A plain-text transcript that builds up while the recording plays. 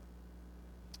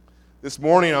This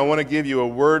morning, I want to give you a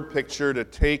word picture to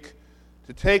take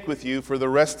with you for the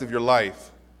rest of your life.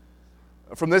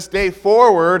 From this day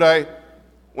forward,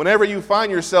 whenever you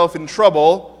find yourself in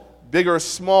trouble, big or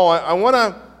small, I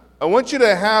want you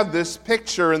to have this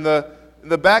picture in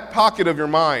the back pocket of your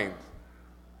mind.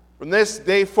 From this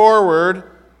day forward,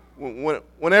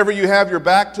 whenever you have your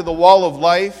back to the wall of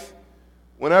life,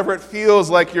 whenever it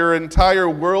feels like your entire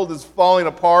world is falling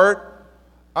apart,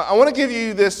 I want to give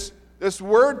you this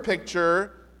word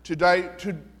picture to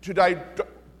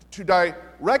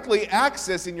directly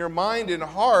access in your mind and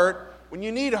heart when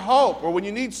you need hope or when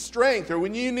you need strength or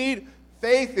when you need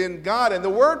faith in God. And the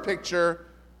word picture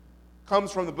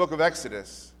comes from the book of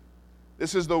Exodus.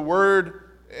 This is the word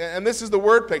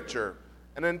picture.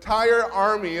 An entire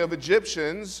army of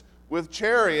Egyptians with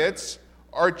chariots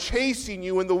are chasing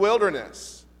you in the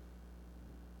wilderness.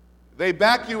 They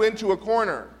back you into a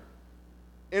corner.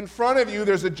 In front of you,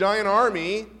 there's a giant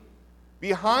army.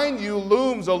 Behind you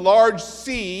looms a large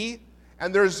sea,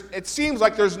 and it seems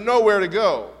like there's nowhere to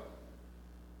go.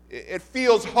 It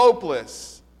feels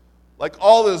hopeless, like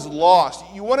all is lost.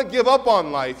 You want to give up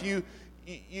on life. You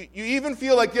even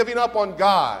feel like giving up on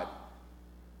God.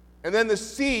 And then the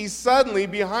sea suddenly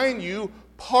behind you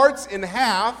parts in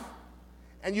half,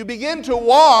 and you begin to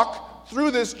walk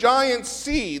through this giant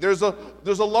sea. There's a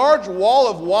large wall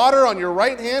of water on your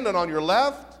right hand and on your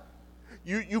left.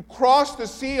 You cross the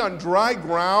sea on dry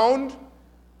ground.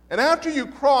 And after you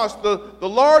cross, the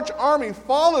large army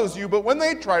follows you. But when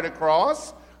they try to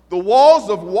cross, the walls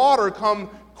of water come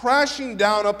crashing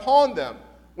down upon them.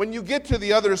 When you get to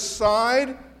the other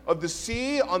side of the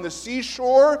sea, on the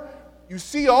seashore, you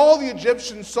see all the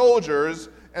Egyptian soldiers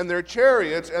and their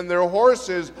chariots and their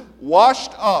horses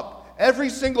washed up. Every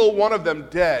single one of them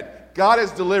dead. God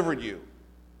has delivered you.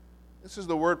 This is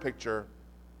the word picture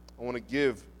I want to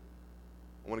give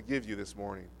you this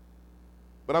morning.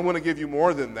 But I'm going to give you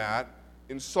more than that.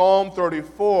 In Psalm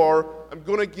 34, I'm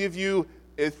going to give you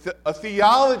a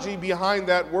theology behind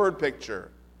that word picture.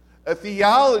 A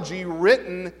theology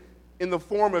written in the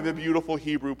form of a beautiful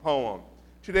Hebrew poem.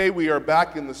 Today we are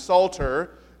back in the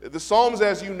Psalter. The Psalms,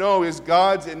 as you know, is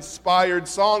God's inspired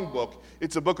songbook.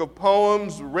 It's a book of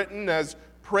poems written as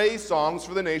praise songs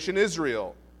for the nation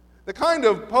Israel. The kind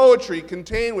of poetry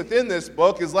contained within this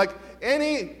book is like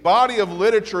any body of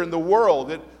literature in the world.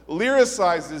 It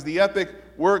lyricizes the epic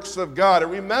works of God. It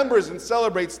remembers and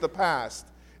celebrates the past.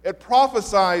 It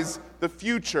prophesies the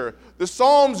future. The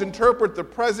Psalms interpret the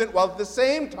present while at the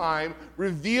same time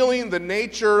revealing the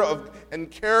nature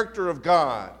and character of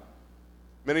God.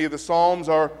 Many of the Psalms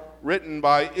are written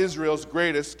by Israel's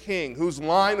greatest king, whose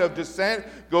line of descent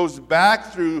goes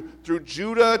back through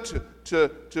Judah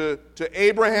to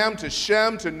Abraham, to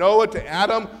Shem, to Noah, to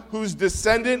Adam, whose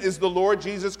descendant is the Lord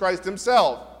Jesus Christ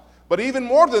himself. But even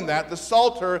more than that, the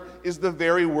Psalter is the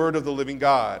very word of the living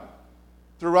God.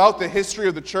 Throughout the history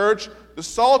of the church, the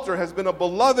Psalter has been a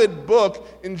beloved book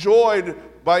enjoyed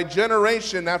by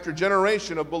generation after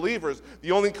generation of believers.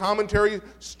 The only commentary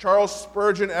Charles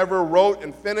Spurgeon ever wrote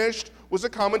and finished was a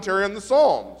commentary on the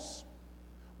Psalms.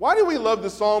 Why do we love the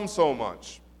Psalms so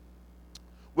much?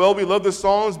 Well, we love the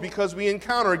Psalms because we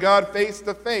encounter God face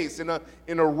to face in a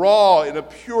raw, in a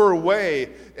pure way.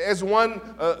 As one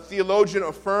theologian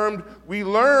affirmed, we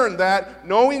learn that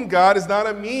knowing God is not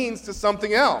a means to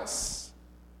something else.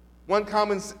 One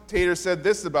commentator said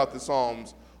this about the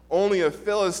Psalms: only a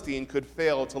Philistine could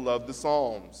fail to love the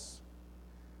Psalms.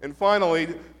 And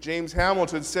finally, James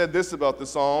Hamilton said this about the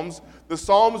Psalms: the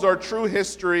Psalms are true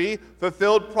history,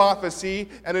 fulfilled prophecy,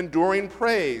 and enduring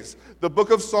praise. The book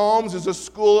of Psalms is a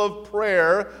school of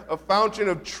prayer, a fountain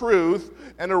of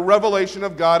truth, and a revelation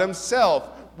of God himself.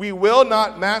 We will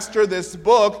not master this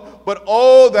book, but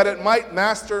oh, that it might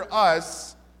master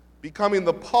us, becoming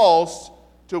the pulse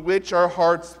to which our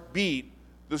hearts beat,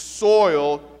 the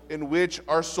soil in which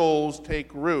our souls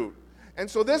take root. And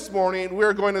so this morning,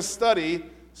 we're going to study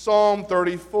Psalm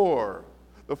 34.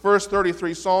 The first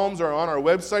 33 Psalms are on our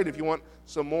website if you want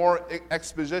some more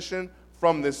exposition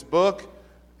from this book.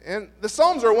 And the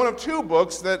Psalms are one of two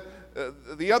books that,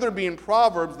 the other being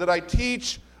Proverbs, that I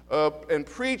teach and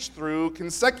preach through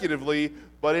consecutively,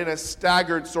 but in a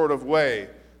staggered sort of way.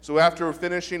 So after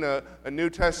finishing a New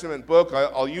Testament book,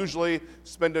 I'll usually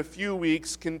spend a few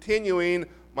weeks continuing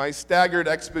my staggered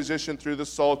exposition through the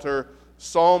Psalter,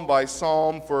 psalm by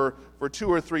psalm, for 2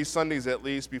 or 3 Sundays at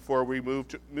least before we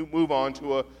move on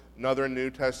to another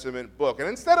New Testament book. And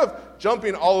instead of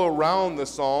jumping all around the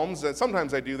Psalms, and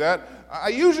sometimes I do that, I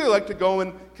usually like to go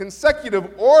in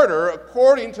consecutive order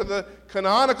according to the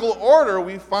canonical order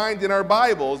we find in our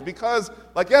Bibles, because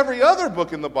like every other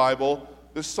book in the Bible,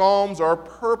 the Psalms are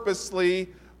purposely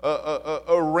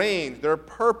arranged. They're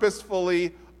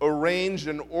purposefully arranged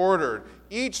and ordered.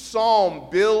 Each psalm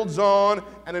builds on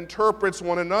and interprets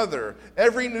one another.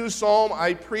 Every new psalm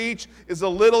I preach is a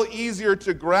little easier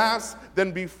to grasp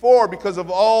than before because of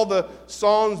all the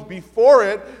psalms before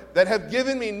it that have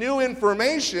given me new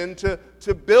information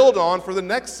to build on for the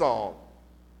next psalm.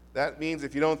 That means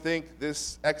if you don't think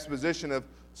this exposition of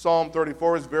Psalm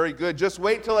 34 is very good, just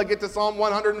wait till I get to Psalm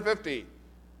 150.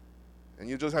 And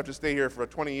you just have to stay here for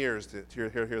 20 years to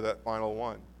hear that final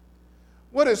one.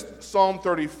 What is Psalm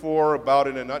 34 about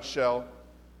in a nutshell?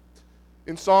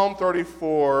 In Psalm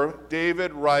 34,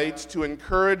 David writes to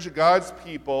encourage God's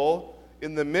people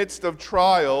in the midst of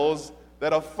trials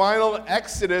that a final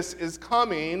exodus is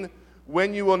coming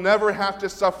when you will never have to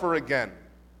suffer again.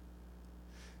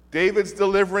 David's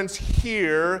deliverance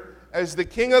here as the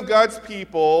king of God's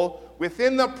people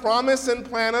within the promise and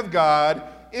plan of God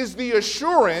is the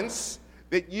assurance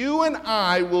that you and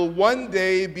I will one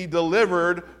day be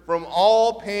delivered from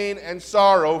all pain and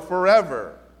sorrow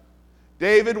forever.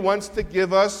 David wants to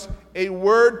give us a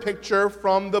word picture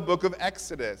from the book of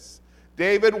Exodus.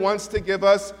 David wants to give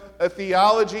us a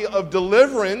theology of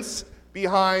deliverance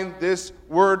behind this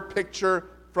word picture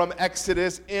from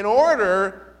Exodus in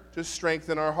order to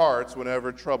strengthen our hearts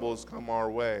whenever troubles come our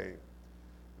way.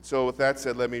 So with that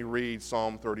said, let me read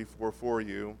Psalm 34 for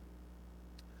you.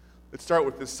 Let's start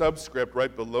with the subscript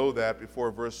right below that,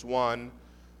 before verse 1.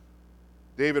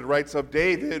 David writes of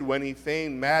David when he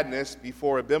feigned madness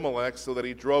before Abimelech so that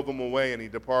he drove him away and he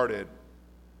departed.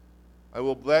 I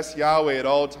will bless Yahweh at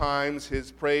all times.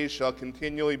 His praise shall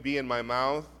continually be in my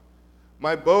mouth.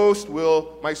 My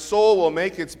soul will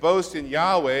make its boast in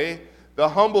Yahweh. The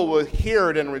humble will hear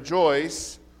it and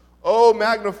rejoice. Oh,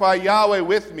 magnify Yahweh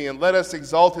with me, and let us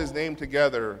exalt his name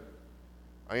together.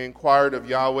 I inquired of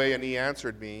Yahweh, and he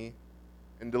answered me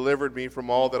and delivered me from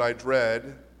all that I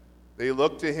dread. They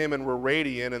looked to him and were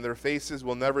radiant, and their faces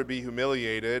will never be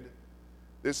humiliated.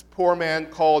 This poor man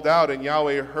called out, and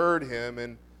Yahweh heard him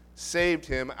and saved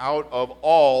him out of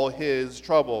all his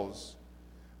troubles.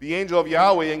 The angel of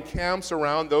Yahweh encamps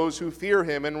around those who fear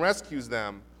him and rescues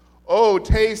them. Oh,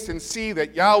 taste and see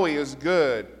that Yahweh is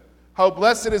good. How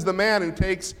blessed is the man who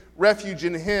takes refuge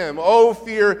in him. Oh,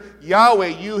 fear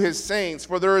Yahweh, you his saints,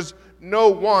 for there is no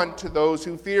want to those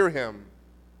who fear him.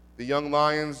 The young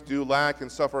lions do lack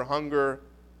and suffer hunger,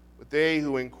 but they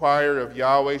who inquire of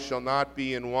Yahweh shall not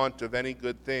be in want of any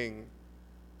good thing.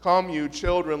 Come, you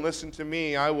children, listen to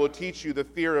me. I will teach you the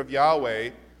fear of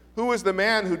Yahweh. Who is the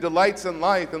man who delights in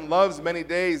life and loves many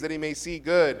days that he may see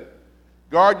good?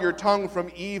 Guard your tongue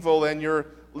from evil and your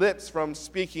lips from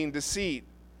speaking deceit.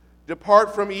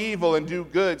 Depart from evil and do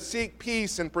good. Seek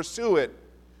peace and pursue it.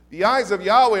 The eyes of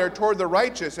Yahweh are toward the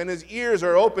righteous, and his ears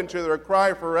are open to their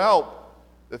cry for help.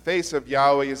 The face of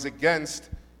Yahweh is against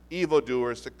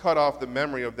evildoers, to cut off the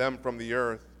memory of them from the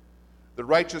earth. The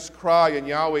righteous cry, and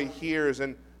Yahweh hears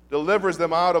and delivers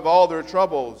them out of all their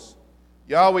troubles.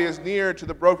 Yahweh is near to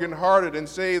the brokenhearted and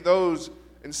saves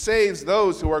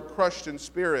those who are crushed in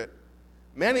spirit.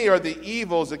 Many are the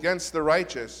evils against the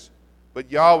righteous, but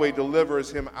Yahweh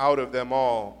delivers him out of them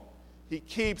all. He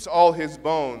keeps all his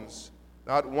bones.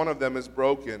 Not one of them is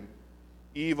broken.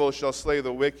 Evil shall slay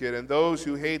the wicked, and those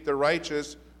who hate the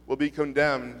righteous will be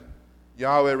condemned.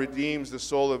 Yahweh redeems the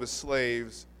soul of his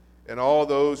slaves, and all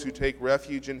those who take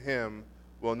refuge in him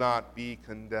will not be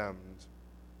condemned.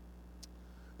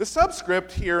 The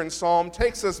subscript here in Psalm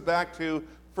takes us back to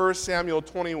 1 Samuel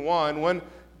 21, when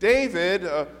David,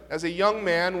 as a young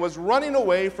man, was running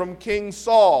away from King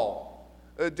Saul.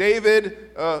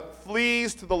 David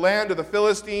flees to the land of the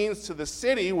Philistines, to the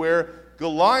city where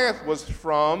Goliath was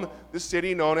from, the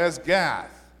city known as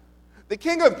Gath. The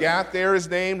king of Gath there is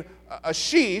named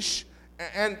Achish,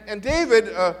 and David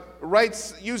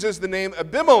uses the name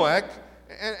Abimelech,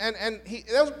 and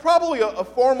that was probably a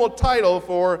formal title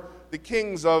for the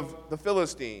kings of the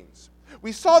Philistines.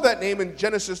 We saw that name in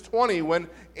Genesis 20 when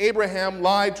Abraham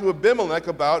lied to Abimelech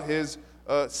about his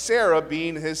Sarah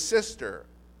being his sister.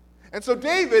 And so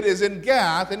David is in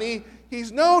Gath, and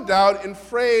he's no doubt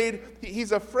afraid.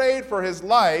 He's afraid for his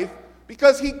life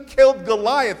because he killed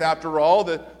Goliath, after all,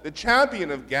 the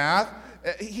champion of Gath.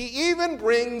 He even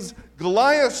brings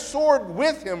Goliath's sword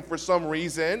with him for some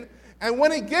reason. And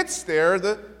when he gets there,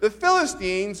 the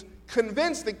Philistines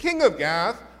convince the king of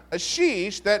Gath,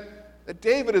 Achish, that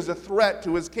David is a threat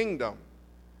to his kingdom.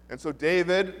 And so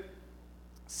David,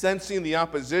 sensing the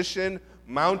opposition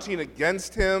mounting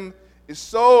against him, is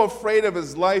so afraid of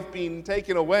his life being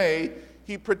taken away,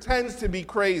 he pretends to be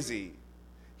crazy.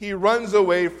 He runs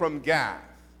away from Gath.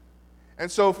 And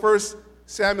so 1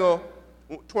 Samuel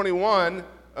 21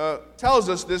 tells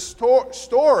us this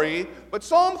story, but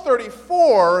Psalm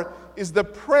 34 is the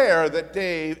prayer that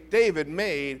David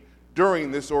made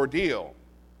during this ordeal.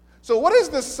 So what does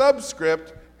the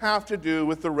subscript have to do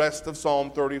with the rest of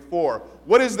Psalm 34?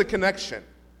 What is the connection?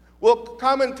 Well,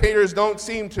 commentators don't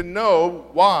seem to know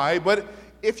why, but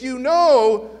if you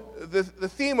know the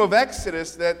theme of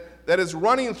Exodus that is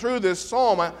running through this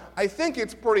psalm, I think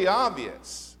it's pretty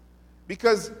obvious.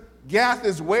 Because Gath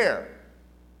is where?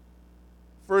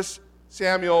 1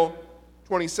 Samuel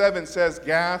 27 says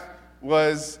Gath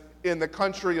was in the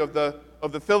country of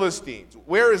the Philistines.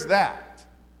 Where is that?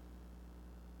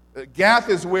 Gath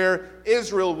is where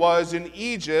Israel was in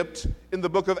Egypt in the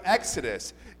book of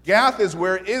Exodus. Gath is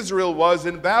where Israel was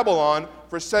in Babylon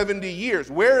for 70 years.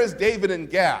 Where is David in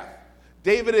Gath?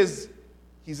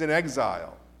 He's in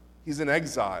exile. He's in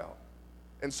exile.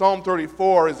 And Psalm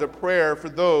 34 is a prayer for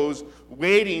those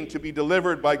waiting to be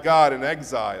delivered by God in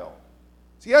exile.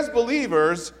 See, as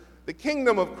believers, the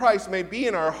kingdom of Christ may be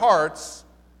in our hearts,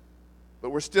 but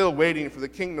we're still waiting for the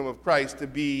kingdom of Christ to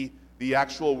be the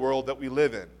actual world that we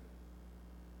live in.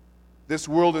 This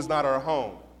world is not our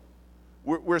home.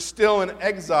 We're still in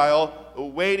exile,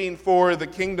 waiting for the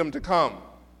kingdom to come.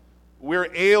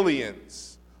 We're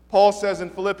aliens. Paul says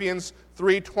in Philippians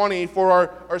 3:20, for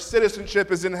our citizenship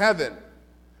is in heaven.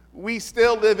 We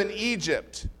still live in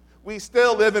Egypt. We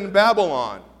still live in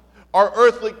Babylon. Our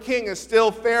earthly king is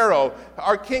still Pharaoh.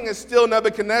 Our king is still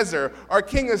Nebuchadnezzar. Our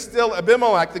king is still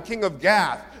Abimelech, the king of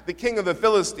Gath, the king of the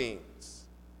Philistines.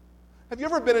 Have you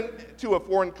ever been to a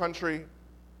foreign country?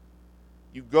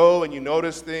 You go and you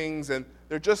notice things, and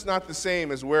they're just not the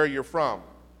same as where you're from.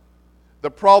 The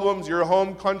problems, your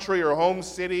home country or home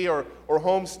city or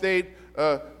home state,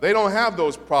 they don't have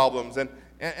those problems. And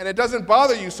it doesn't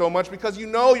bother you so much because you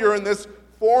know you're in this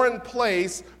foreign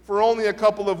place for only a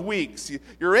couple of weeks.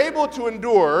 You're able to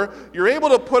endure, you're able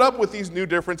to put up with these new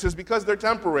differences because they're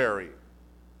temporary.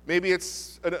 Maybe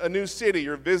it's a new city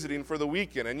you're visiting for the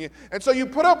weekend. And so you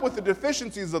put up with the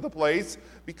deficiencies of the place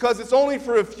because it's only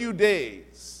for a few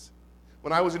days.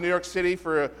 When I was in New York City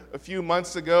for a few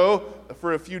months ago,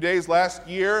 for a few days last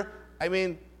year, I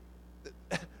mean,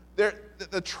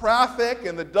 the traffic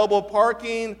and the double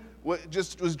parking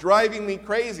just was driving me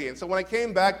crazy. And so when I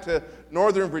came back to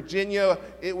Northern Virginia,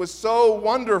 it was so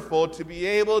wonderful to be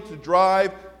able to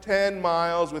drive 10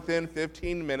 miles within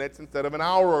 15 minutes instead of an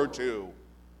hour or two.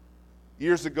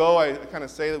 Years ago, I kind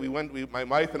of say that my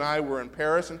wife and I were in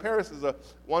Paris, and Paris is a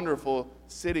wonderful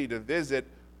city to visit,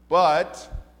 but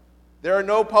there are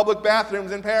no public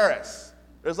bathrooms in Paris.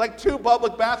 There's like 2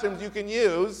 public bathrooms you can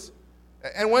use,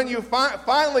 and when you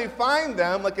finally find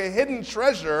them, like a hidden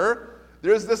treasure,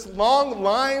 there's this long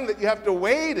line that you have to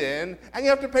wait in, and you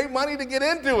have to pay money to get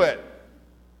into it.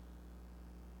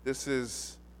 This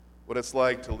is what it's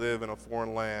like to live in a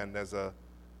foreign land as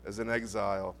an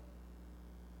exile.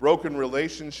 Broken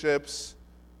relationships,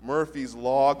 Murphy's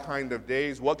Law kind of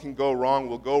days, what can go wrong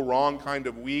will go wrong kind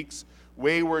of weeks,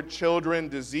 wayward children,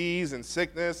 disease and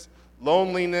sickness,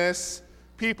 loneliness,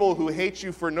 people who hate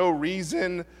you for no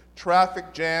reason,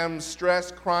 traffic jams,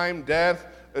 stress, crime, death,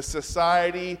 a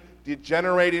society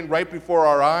degenerating right before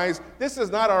our eyes. This is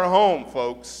not our home,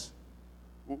 folks.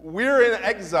 We're in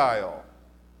exile.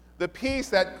 The peace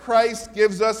that Christ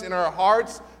gives us in our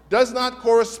hearts does not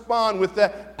correspond with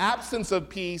the absence of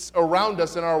peace around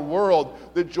us in our world.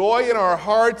 The joy in our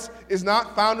hearts is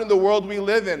not found in the world we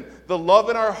live in. The love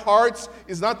in our hearts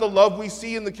is not the love we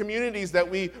see in the communities that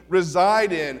we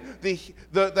reside in.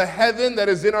 The heaven that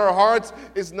is in our hearts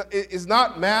is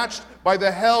not matched by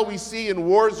the hell we see in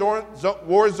war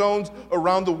zones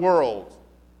around the world.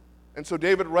 And so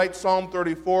David writes Psalm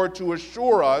 34 to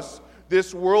assure us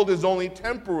this world is only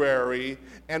temporary,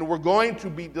 and we're going to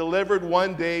be delivered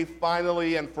one day,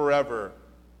 finally and forever.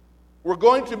 We're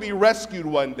going to be rescued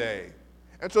one day.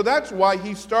 And so that's why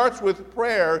he starts with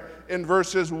prayer in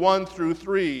verses 1 through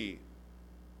 3.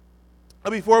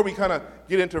 Now, before we kind of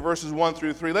get into verses 1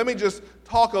 through 3, let me just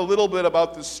talk a little bit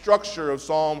about the structure of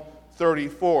Psalm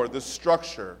 34, the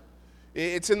structure.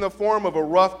 It's in the form of a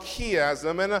rough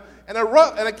chiasm, and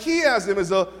a chiasm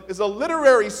is a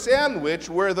literary sandwich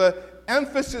where the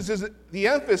emphasis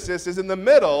is in the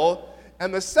middle,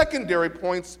 and the secondary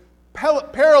points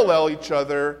parallel each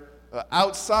other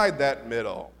outside that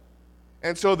middle.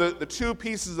 And so the 2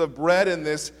 pieces of bread in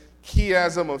this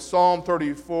chiasm of Psalm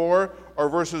 34 are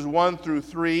verses 1 through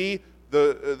 3.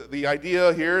 The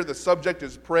idea here, the subject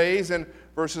is praise, and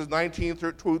verses 19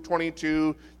 through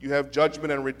 22, you have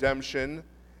judgment and redemption.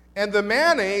 And the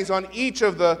mayonnaise on each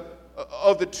of the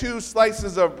of the two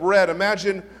slices of bread.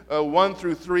 Imagine 1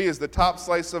 through 3 is the top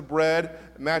slice of bread.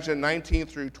 Imagine 19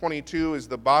 through 22 is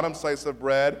the bottom slice of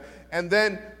bread. And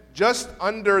then just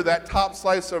under that top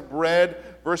slice of bread,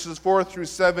 verses 4 through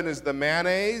 7 is the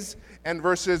mayonnaise, and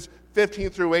verses 15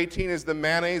 through 18 is the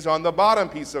mayonnaise on the bottom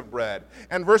piece of bread.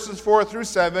 And verses 4 through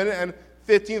 7 and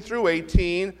 15 through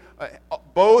 18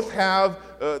 both have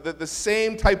the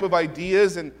same type of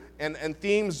ideas and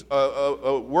themes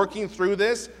working through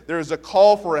this. There is a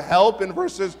call for help in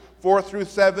verses 4 through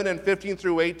 7 and 15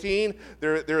 through 18.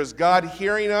 There is God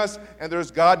hearing us, and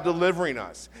there's God delivering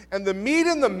us. And the meat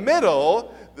in the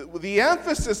middle, the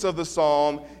emphasis of the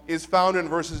psalm, is found in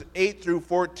verses 8 through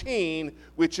 14,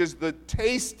 which is the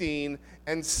tasting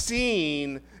and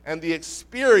seeing and the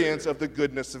experience of the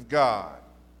goodness of God.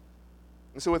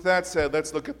 And so with that said,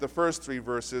 let's look at the first 3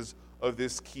 verses of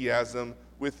this chiasm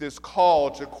with this call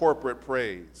to corporate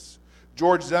praise.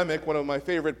 George Zemek, one of my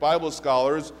favorite Bible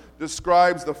scholars,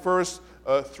 describes the first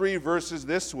 3 verses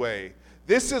this way.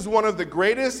 This is one of the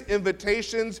greatest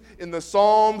invitations in the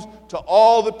Psalms to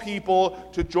all the people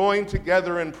to join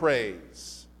together in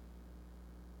praise.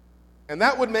 And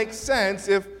that would make sense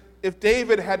if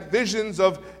David had visions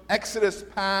of Exodus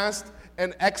past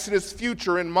and Exodus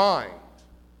future in mind.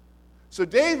 So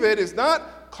David is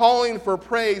not calling for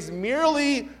praise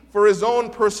merely for his own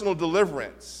personal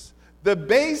deliverance. The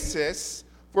basis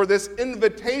for this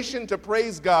invitation to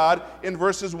praise God in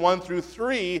verses 1 through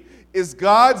 3 is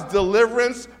God's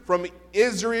deliverance from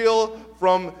Israel,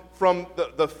 from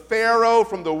the Pharaoh,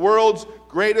 from the world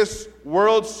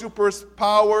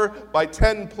superpower, by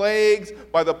 10 plagues,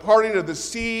 by the parting of the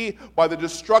sea, by the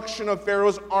destruction of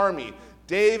Pharaoh's army.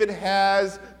 David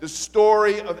has the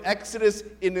story of Exodus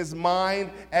in his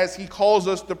mind as he calls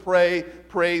us to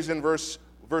praise in verses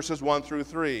 1 through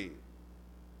 3.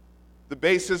 The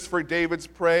basis for David's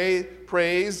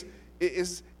praise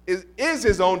is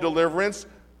his own deliverance,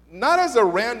 not as a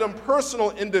random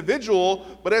personal individual,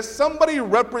 but as somebody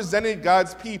representing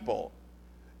God's people.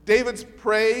 David's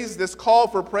praise, this call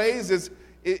for praise,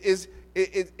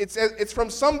 it's from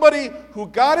somebody who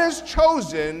God has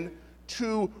chosen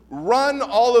to run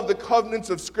all of the covenants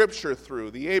of Scripture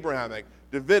through, the Abrahamic,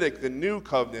 Davidic, the New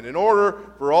Covenant. In order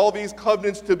for all these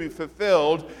covenants to be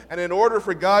fulfilled, and in order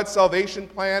for God's salvation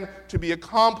plan to be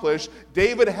accomplished,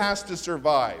 David has to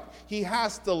survive. He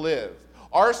has to live.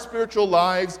 Our spiritual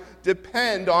lives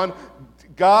depend on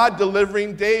God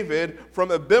delivering David from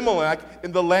Abimelech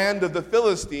in the land of the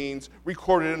Philistines,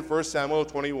 recorded in 1 Samuel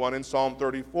 21 and Psalm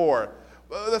 34.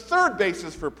 The third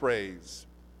basis for praise.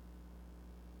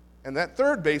 And that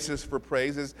third basis for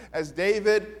praise is as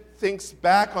David thinks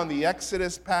back on the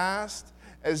Exodus past,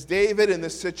 as David in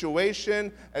this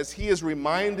situation, as he is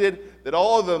reminded that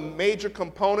all of the major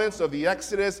components of the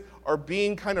Exodus are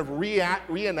being kind of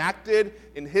reenacted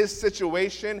in his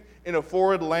situation in a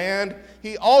foreign land,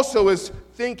 he also is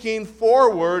thinking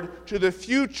forward to the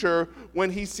future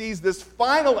when he sees this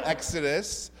final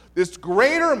Exodus, this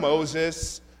greater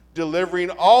Moses delivering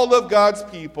all of God's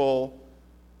people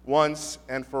once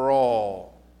and for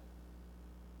all.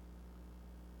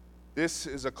 This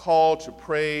is a call to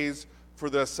praise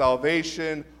for the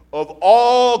salvation of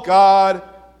all God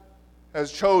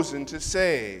has chosen to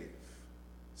save.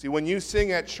 See, when you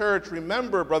sing at church,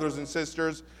 remember, brothers and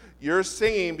sisters, you're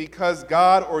singing because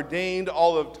God ordained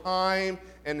all of time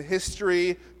and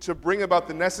history to bring about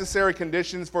the necessary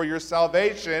conditions for your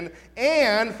salvation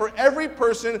and for every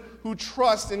person who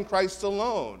trusts in Christ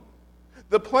alone.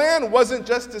 The plan wasn't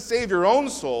just to save your own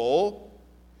soul.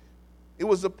 It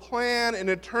was a plan in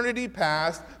eternity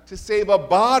past to save a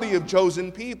body of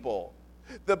chosen people.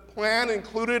 The plan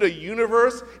included a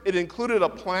universe. It included a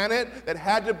planet that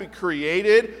had to be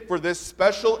created for this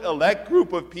special elect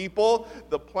group of people.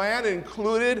 The plan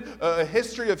included a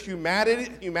history of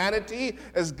humanity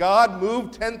as God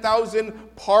moved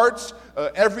 10,000 parts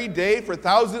every day for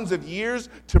thousands of years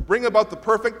to bring about the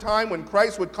perfect time when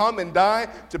Christ would come and die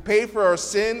to pay for our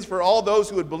sins for all those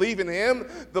who would believe in him.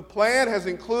 The plan has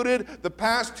included the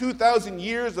past 2,000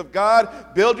 years of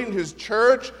God building his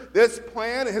church. This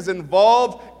plan has involved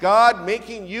God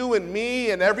making you and me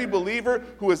and every believer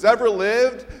who has ever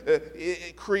lived,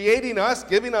 creating us,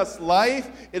 giving us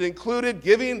life. It included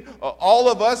giving all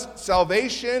of us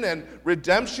salvation and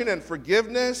redemption and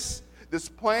forgiveness. This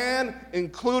plan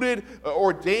included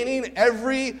ordaining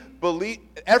everything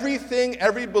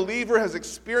every believer has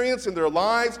experienced in their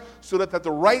lives so that at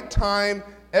the right time,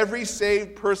 every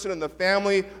saved person in the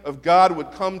family of God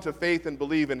would come to faith and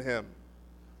believe in him.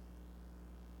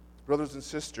 Brothers and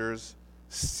sisters,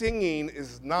 singing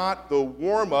is not the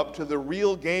warm-up to the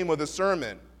real game of the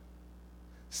sermon.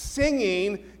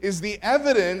 Singing is the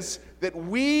evidence that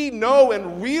we know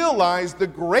and realize the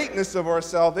greatness of our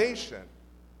salvation.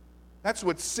 That's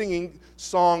what singing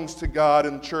songs to God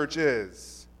in church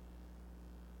is.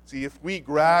 See, if we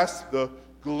grasp the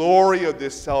glory of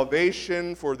this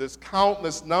salvation for this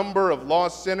countless number of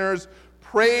lost sinners,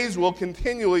 praise will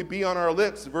continually be on our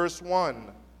lips. Verse 1,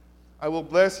 I will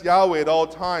bless Yahweh at all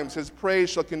times. His praise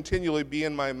shall continually be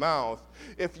in my mouth.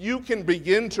 If you can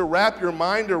begin to wrap your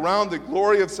mind around the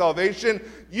glory of salvation,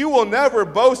 you will never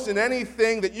boast in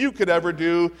anything that you could ever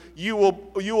do. You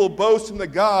will boast in the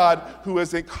God who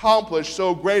has accomplished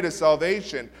so great a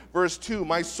salvation. Verse 2,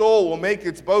 my soul will make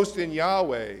its boast in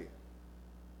Yahweh.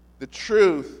 The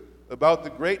truth about the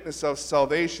greatness of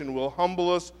salvation will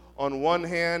humble us on one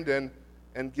hand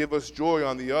and give us joy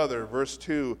on the other. Verse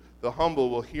 2, the humble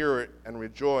will hear it and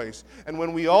rejoice. And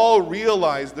when we all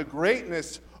realize the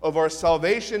greatness of our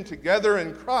salvation together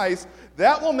in Christ,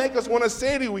 that will make us want to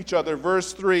say to each other,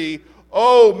 verse 3,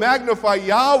 oh, magnify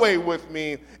Yahweh with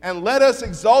me, and let us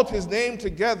exalt his name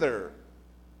together.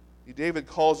 David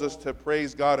calls us to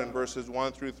praise God in verses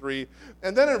 1 through 3.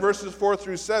 And then in verses 4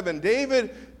 through 7,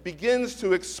 David begins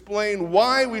to explain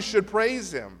why we should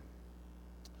praise him.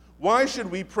 Why should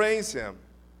we praise him?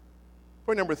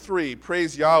 Point number 3,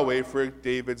 praise Yahweh for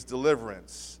David's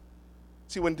deliverance.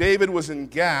 See, when David was in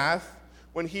Gath,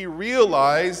 when he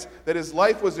realized that his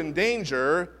life was in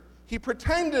danger, he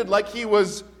pretended like he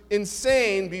was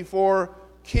insane before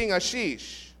King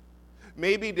Achish.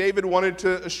 Maybe David wanted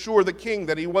to assure the king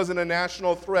that he wasn't a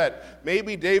national threat.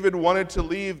 Maybe David wanted to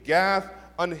leave Gath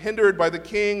unhindered by the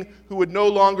king, who would no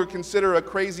longer consider a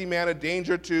crazy man a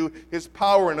danger to his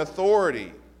power and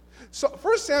authority. So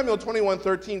 1 Samuel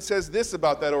 21:13 says this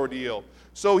about that ordeal.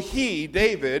 So he,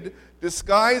 David,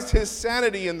 disguised his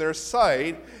sanity in their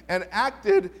sight and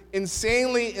acted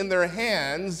insanely in their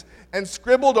hands and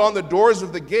scribbled on the doors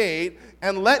of the gate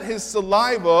and let his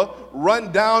saliva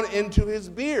run down into his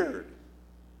beard.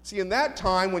 See, in that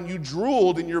time, when you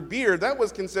drooled in your beard, that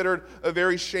was considered a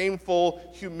very shameful,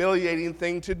 humiliating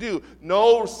thing to do.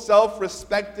 No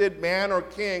self-respected man or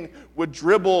king would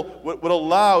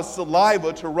allow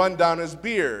saliva to run down his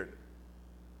beard.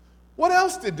 What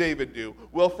else did David do?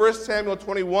 Well, 1 Samuel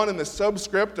 21 in the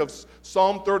subscript of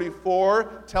Psalm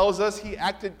 34 tells us he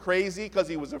acted crazy because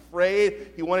he was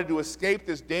afraid. He wanted to escape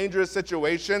this dangerous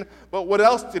situation. But what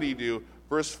else did he do?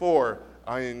 Verse 4,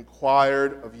 I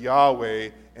inquired of Yahweh,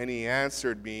 and he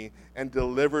answered me and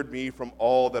delivered me from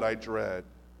all that I dread.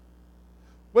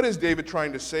 What is David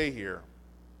trying to say here?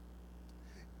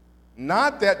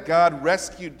 Not that God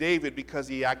rescued David because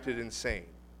he acted insane.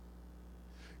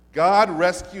 God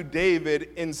rescued David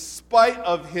in spite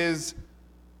of his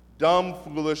dumb,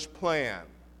 foolish plan.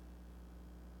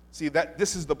 See,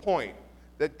 this is the point,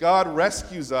 that God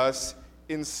rescues us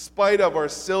in spite of our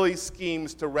silly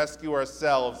schemes to rescue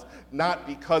ourselves, not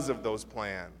because of those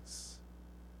plans.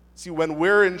 See, when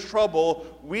we're in trouble,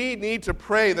 we need to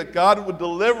pray that God would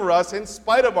deliver us in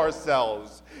spite of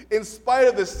ourselves, in spite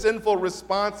of the sinful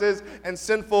responses and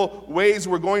sinful ways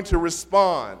we're going to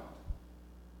respond,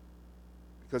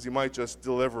 because he might just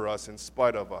deliver us in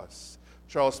spite of us.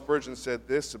 Charles Spurgeon said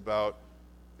this about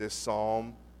this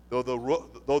psalm, though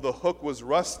the hook was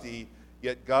rusty,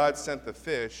 yet God sent the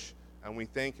fish, and we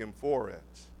thank him for it.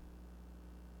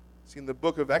 See, in the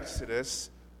book of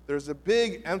Exodus, there's a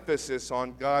big emphasis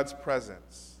on God's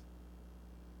presence.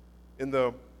 In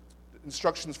the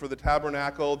instructions for the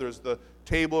tabernacle, there's the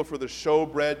table for the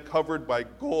showbread covered by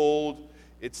gold.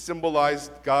 It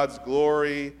symbolized God's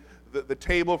glory. The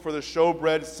table for the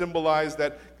showbread symbolized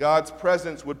that God's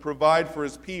presence would provide for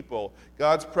his people.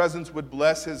 God's presence would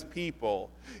bless his people.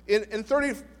 In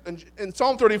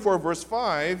Psalm 34, verse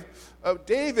 5,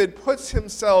 David puts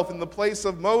himself in the place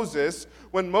of Moses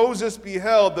when Moses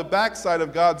beheld the backside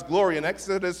of God's glory in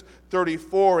Exodus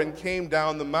 34 and came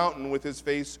down the mountain with his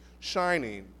face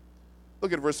shining.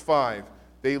 Look at verse 5.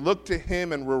 They looked to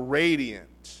him and were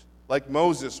radiant, like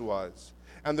Moses was,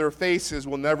 and their faces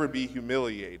will never be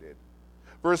humiliated.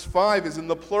 Verse 5 is in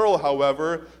the plural,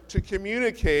 however, to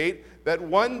communicate that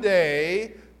one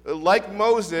day, like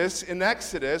Moses in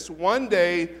Exodus, one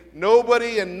day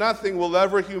nobody and nothing will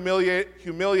ever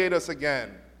humiliate us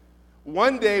again.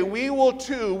 One day we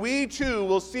too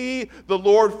will see the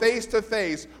Lord face to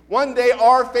face. One day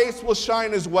our face will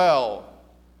shine as well,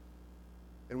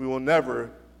 and we will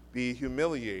never be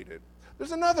humiliated.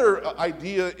 There's another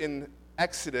idea in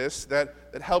Exodus that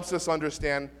helps us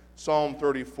understand Psalm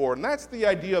 34, and that's the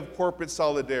idea of corporate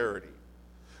solidarity.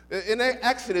 In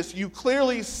Exodus, you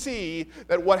clearly see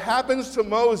that what happens to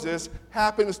Moses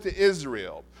happens to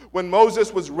Israel. When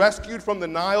Moses was rescued from the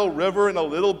Nile River in a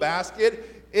little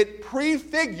basket, it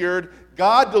prefigured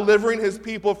God delivering his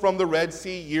people from the Red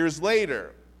Sea years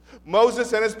later.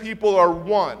 Moses and his people are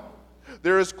one.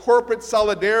 There is corporate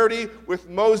solidarity with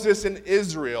Moses and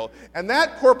Israel. And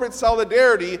that corporate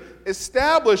solidarity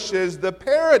establishes the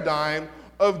paradigm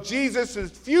of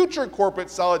Jesus' future corporate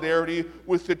solidarity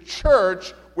with the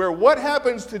church, where what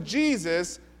happens to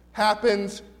Jesus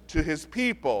happens to his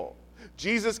people.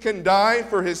 Jesus can die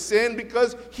for his sin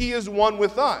because he is one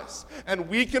with us. And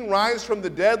we can rise from the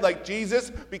dead like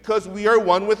Jesus because we are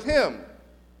one with him.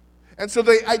 And so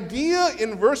the idea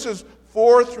in verses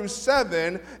 4 through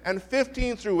 7 and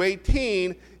 15 through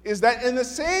 18 is that in the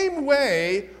same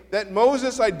way that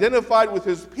Moses identified with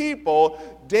his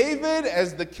people, David,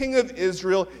 as the king of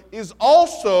Israel, is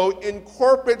also in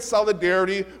corporate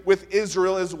solidarity with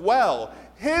Israel as well.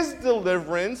 His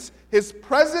deliverance, his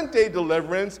present-day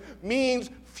deliverance, means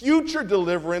future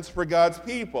deliverance for God's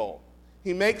people.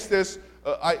 He makes this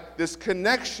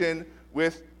connection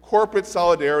with corporate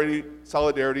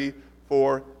solidarity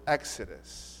for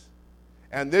Exodus.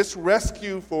 And this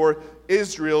rescue for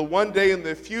Israel one day in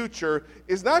the future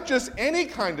is not just any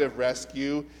kind of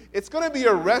rescue. It's going to be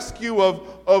a rescue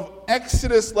of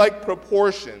Exodus-like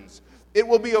proportions. It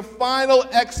will be a final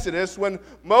Exodus when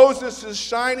Moses'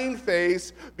 shining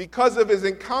face, because of his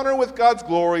encounter with God's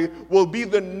glory, will be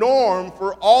the norm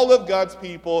for all of God's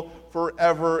people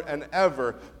forever and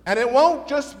ever. And it won't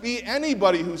just be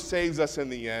anybody who saves us in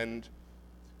the end.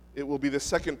 It will be the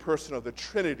second person of the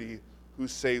Trinity who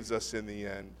saves us in the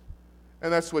end.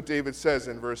 And that's what David says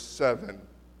in verse 7.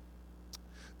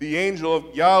 The angel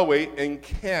of Yahweh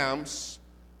encamps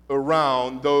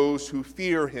around those who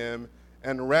fear him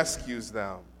and rescues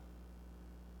them.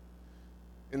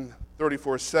 In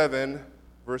 34:7,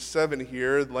 verse 7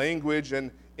 here, language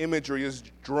and imagery is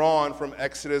drawn from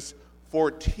Exodus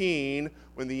 14,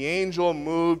 when the angel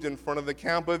moved in front of the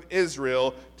camp of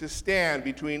Israel to stand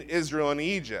between Israel and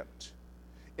Egypt.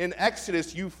 In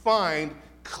Exodus, you find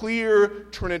clear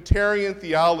Trinitarian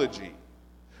theology.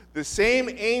 The same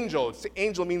angel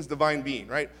means divine being,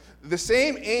 right? The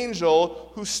same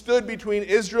angel who stood between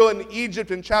Israel and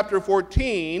Egypt in chapter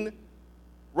 14,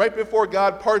 right before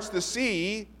God parts the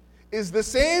sea, is the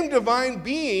same divine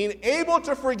being able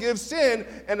to forgive sin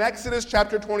in Exodus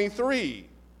chapter 23.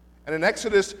 And in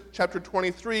Exodus chapter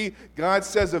 23, God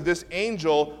says of this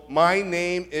angel, "My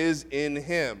name is in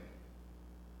him."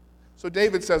 So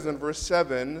David says in verse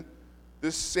 7,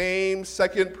 this same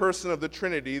second person of the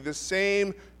Trinity, the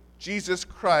same Jesus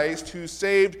Christ who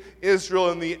saved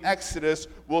Israel in the Exodus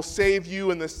will save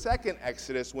you in the second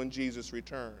Exodus when Jesus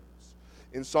returns.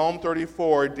 In Psalm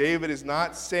 34, David is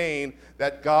not saying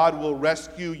that God will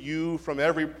rescue you from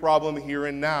every problem here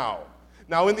and now.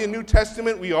 Now, in the New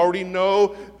Testament, we already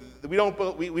know we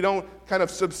don't kind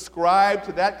of subscribe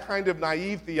to that kind of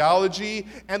naive theology,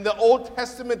 and the Old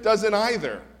Testament doesn't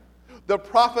either. The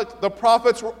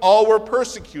prophets were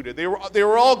persecuted. They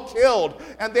were all killed,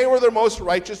 and they were the most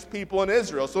righteous people in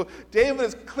Israel. So David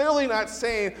is clearly not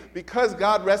saying, because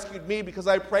God rescued me because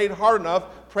I prayed hard enough,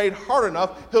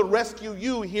 he'll rescue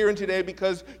you here and today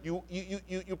because you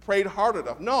prayed hard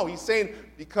enough. No, he's saying,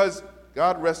 because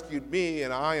God rescued me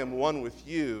and I am one with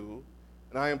you,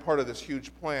 and I am part of this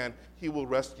huge plan, he will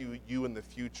rescue you in the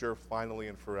future, finally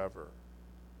and forever.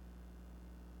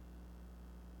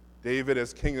 David,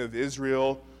 as king of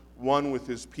Israel, one with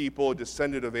his people,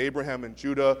 descendant of Abraham and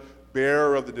Judah,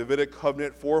 bearer of the Davidic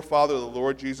covenant, forefather of the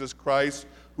Lord Jesus Christ,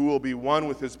 who will be one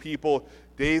with his people.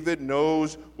 David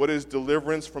knows what his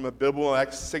deliverance from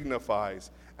Abimelech signifies.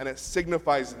 And it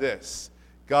signifies this: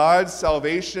 God's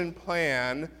salvation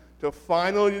plan to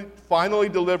finally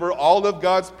deliver all of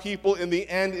God's people in the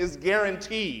end is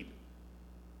guaranteed.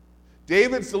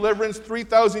 David's deliverance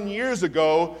 3,000 years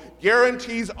ago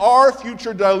guarantees our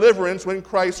future deliverance when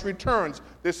Christ returns.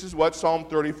 This is what Psalm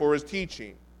 34 is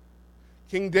teaching.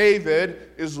 King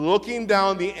David is looking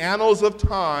down the annals of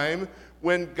time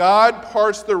when God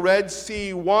parts the Red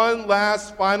Sea one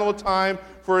last final time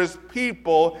for his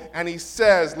people, and he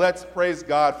says, let's praise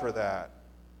God for that.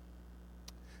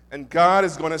 And God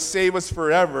is going to save us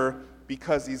forever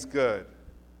because he's good.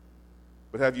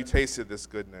 But have you tasted this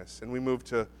goodness? And we move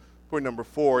to point number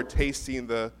 4, tasting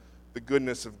the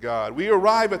goodness of God. We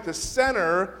arrive at the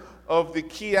center of the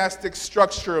chiastic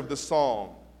structure of the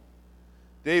psalm.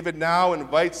 David now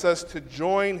invites us to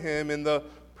join him in the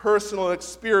personal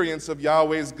experience of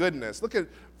Yahweh's goodness. Look at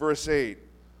verse 8.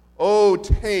 Oh,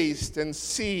 taste and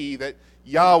see that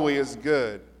Yahweh is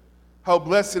good. How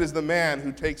blessed is the man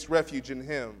who takes refuge in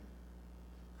him.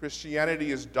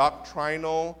 Christianity is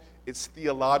doctrinal, it's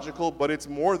theological, but it's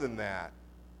more than that.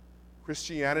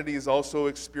 Christianity is also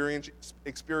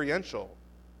experiential.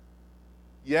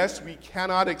 Yes, we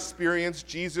cannot experience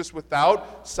Jesus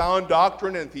without sound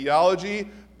doctrine and theology,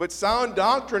 but sound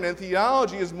doctrine and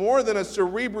theology is more than a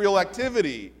cerebral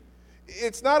activity.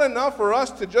 It's not enough for us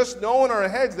to just know in our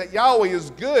heads that Yahweh is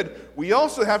good. We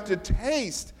also have to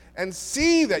taste and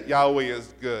see that Yahweh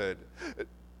is good.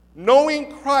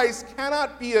 Knowing Christ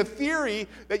cannot be a theory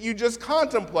that you just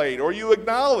contemplate or you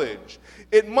acknowledge.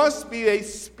 It must be a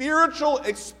spiritual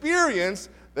experience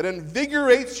that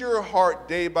invigorates your heart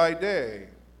day by day.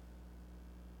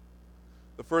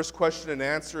 The first question and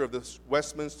answer of the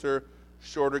Westminster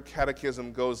Shorter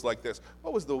Catechism goes like this.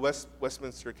 What was the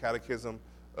Westminster Catechism?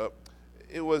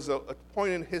 It was a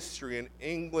point in history in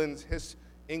England's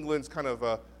kind of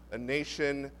a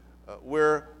nation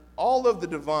where all of the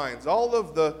divines, all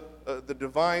of the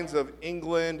divines of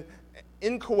England,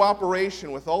 in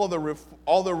cooperation with all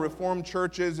the Reformed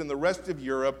churches in the rest of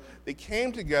Europe, they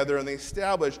came together and they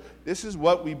established, this is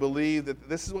what we believe that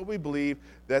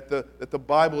the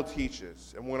Bible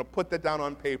teaches, and we're going to put that down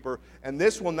on paper, and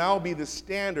this will now be the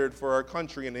standard for our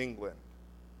country in England.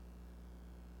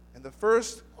 And the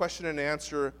first question and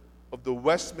answer of the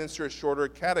Westminster Shorter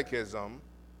Catechism,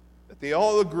 that they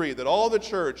all agree, that all the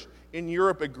church in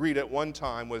Europe agreed at one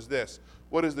time, was this: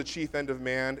 what is the chief end of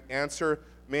man? Answer: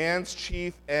 man's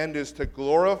chief end is to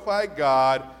glorify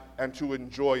God and to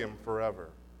enjoy Him forever.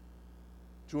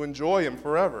 To enjoy Him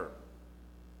forever.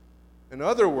 In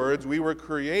other words, we were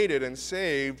created and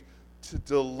saved to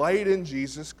delight in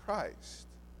Jesus Christ.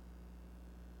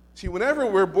 See, whenever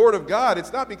we're bored of God,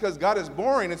 it's not because God is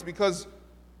boring, it's because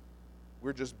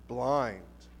we're just blind.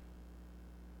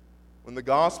 When the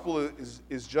gospel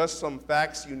is just some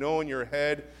facts you know in your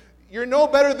head, you're no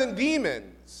better than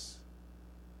demons.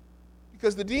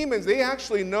 Because the demons, they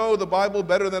actually know the Bible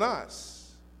better than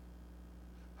us.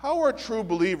 How are true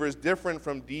believers different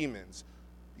from demons?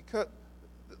 Because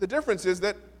the difference is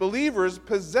that believers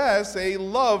possess a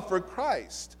love for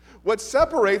Christ. What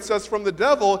separates us from the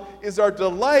devil is our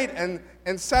delight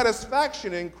and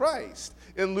satisfaction in Christ.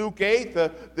 In Luke 8,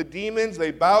 the demons,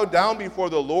 they bowed down before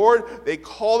the Lord. They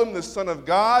called Him the Son of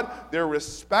God. They're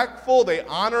respectful. They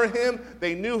honor Him.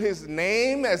 They knew His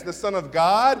name as the Son of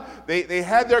God. They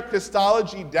had their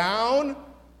Christology down.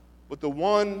 But the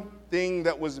one thing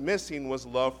that was missing was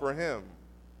love for Him.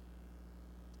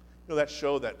 You know that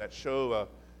show, do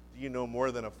you know more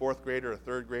than a fourth grader or a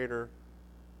third grader?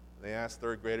 They ask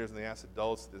third graders and they ask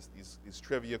adults these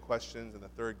trivia questions, and the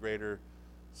third grader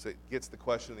gets the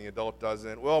question and the adult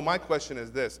doesn't. Well, my question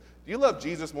is this: do you love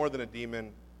Jesus more than a demon?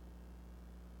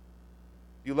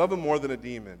 Do you love Him more than a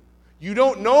demon? You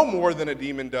don't know more than a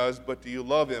demon does, but do you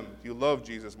love Him? Do you love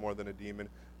Jesus more than a demon?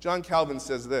 John Calvin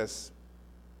says this: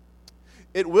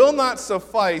 it will not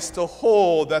suffice to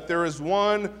hold that there is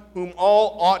one whom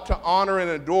all ought to honor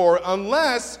and adore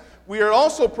unless we are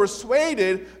also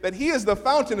persuaded that He is the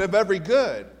fountain of every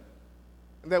good,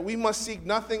 and that we must seek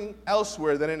nothing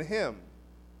elsewhere than in Him.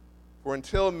 For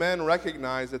until men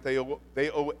recognize that they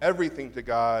owe everything to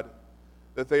God,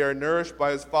 that they are nourished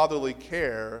by His fatherly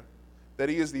care, that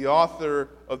He is the author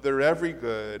of their every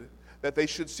good, that they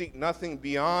should seek nothing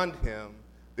beyond Him,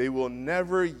 they will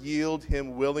never yield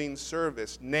Him willing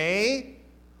service. Nay,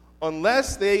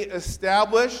 unless they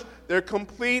establish their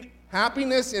complete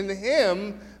happiness in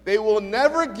Him, they will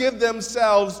never give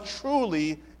themselves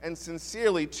truly and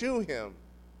sincerely to Him.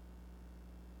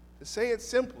 To say it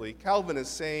simply, Calvin is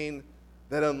saying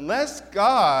that unless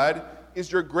God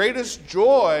is your greatest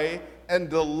joy and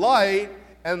delight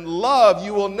and love,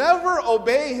 you will never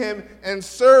obey Him and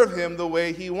serve Him the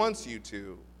way He wants you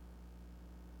to.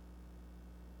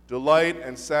 Delight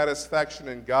and satisfaction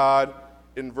in God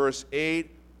in verse 8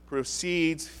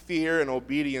 precedes fear and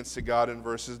obedience to God in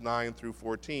verses 9 through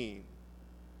 14.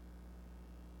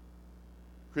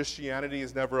 Christianity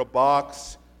is never a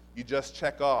box you just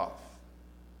check off.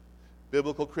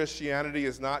 Biblical Christianity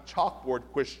is not chalkboard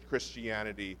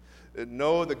Christianity.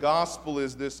 No, the gospel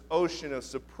is this ocean of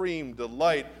supreme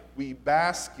delight we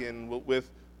bask in with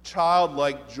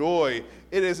childlike joy.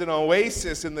 It is an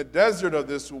oasis in the desert of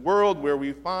this world where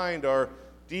we find our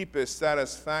deepest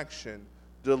satisfaction.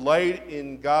 Delight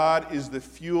in God is the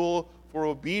fuel for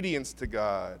obedience to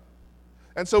God.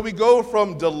 And so we go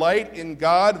from delight in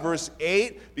God, verse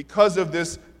 8, because of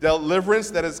this deliverance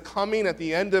that is coming at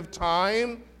the end of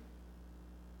time,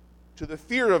 to the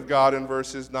fear of God in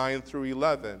verses 9 through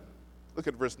 11. Look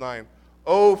at verse 9.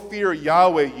 Oh, fear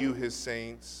Yahweh, you His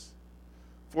saints,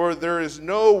 for there is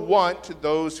no want to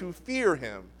those who fear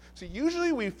Him. So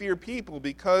usually we fear people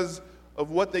because of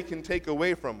what they can take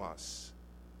away from us.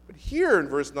 But here in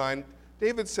verse 9,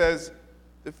 David says,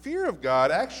 the fear of God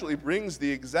actually brings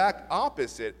the exact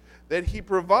opposite, that he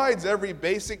provides every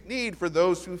basic need for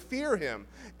those who fear him.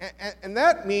 And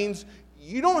that means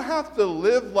you don't have to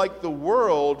live like the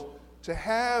world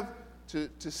to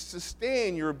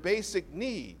sustain your basic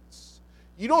needs.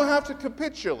 You don't have to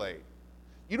capitulate.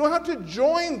 You don't have to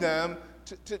join them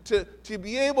to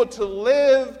be able to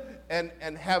live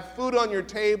and have food on your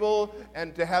table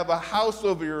and to have a house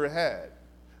over your head.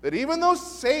 That even though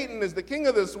Satan is the king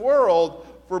of this world,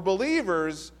 for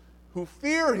believers who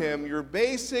fear him, your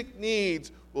basic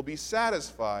needs will be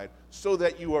satisfied so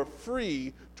that you are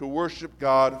free to worship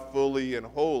God fully and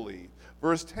wholly.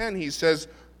 Verse 10, he says,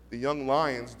 the young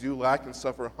lions do lack and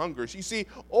suffer hunger. You see,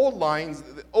 old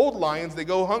lions, they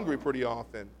go hungry pretty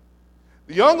often.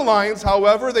 The young lions,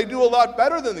 however, they do a lot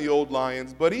better than the old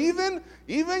lions. But even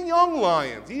young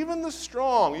lions, even the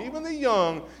strong, even the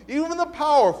young, even the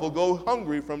powerful go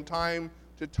hungry from time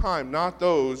to time. Not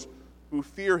those who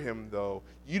fear him, though.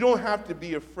 You don't have to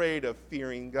be afraid of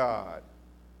fearing God.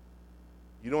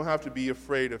 You don't have to be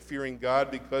afraid of fearing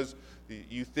God because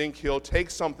you think he'll take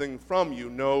something from you.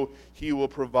 No, he will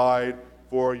provide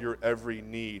for your every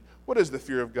need. What does the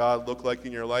fear of God look like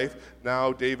in your life?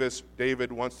 Now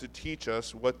David wants to teach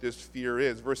us what this fear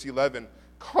is. Verse 11,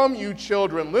 come you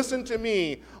children, listen to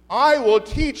me. I will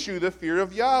teach you the fear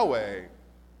of Yahweh.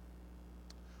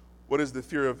 What is the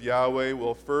fear of Yahweh?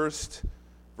 Well, first,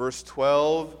 verse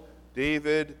 12,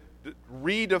 David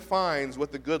redefines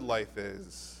what the good life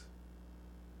is.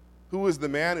 Who is the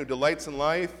man who delights in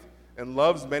life and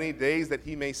loves many days that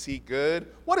he may see good?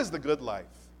 What is the good life?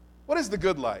 What is the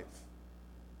good life?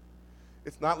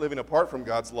 It's not living apart from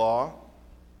God's law.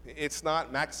 It's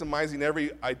not maximizing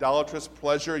every idolatrous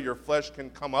pleasure your flesh can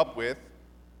come up with.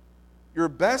 Your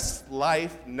best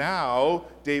life now,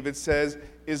 David says,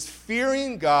 is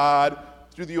fearing God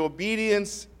through the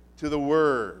obedience to the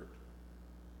word.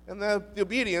 And the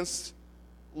obedience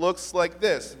looks like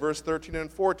this, verse 13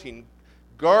 and 14.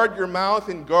 Guard your mouth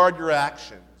and guard your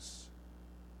actions.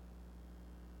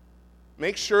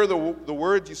 Make sure the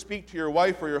words you speak to your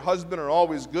wife or your husband are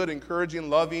always good, encouraging,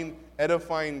 loving,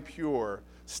 edifying, pure.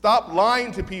 Stop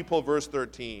lying to people, verse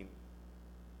 13.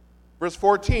 Verse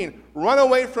 14, run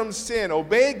away from sin,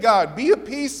 obey God, be a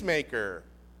peacemaker.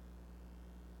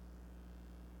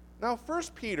 Now, 1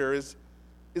 Peter is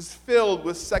filled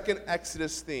with second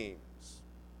Exodus themes.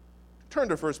 Turn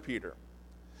to 1 Peter.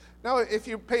 Now, if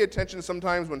you pay attention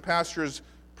sometimes when pastors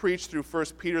preach through 1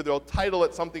 Peter, they'll title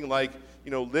it something like,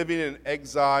 living in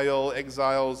exile,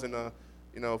 exiles and,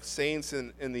 saints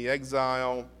in the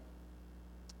exile.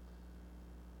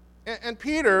 And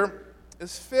Peter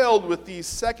is filled with these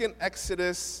second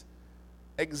Exodus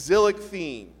exilic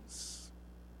themes.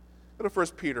 Go to 1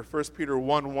 Peter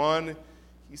 1:1.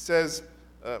 He says,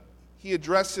 he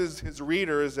addresses his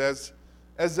readers as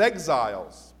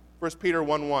exiles. 1 Peter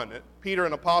 1:1, Peter,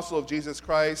 an apostle of Jesus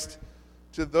Christ,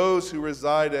 to those who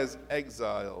reside as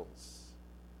exiles.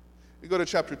 You go to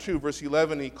chapter 2, verse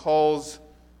 11, he calls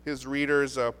his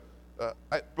readers,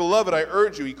 beloved, I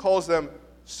urge you, he calls them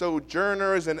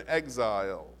sojourners and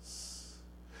exiles.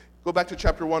 Go back to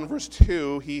chapter 1, verse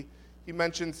 2, he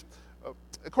mentions,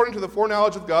 according to the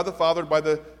foreknowledge of God the Father, by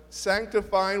the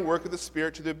sanctifying work of the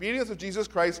Spirit, to the obedience of Jesus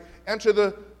Christ, and to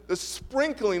the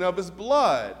sprinkling of his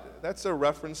blood. That's a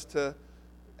reference to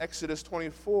Exodus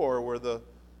 24, where the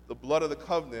blood of the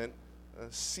covenant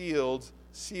sealed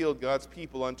God's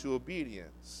people unto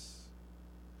obedience.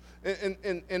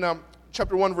 In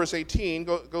chapter 1, verse 18,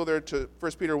 go there to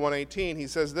 1 Peter 1:18, he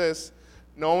says this,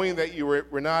 knowing that you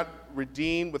were not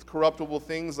redeemed with corruptible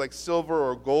things like silver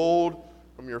or gold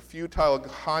from your futile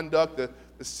conduct. The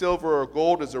silver or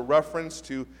gold is a reference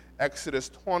to Exodus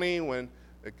 20, when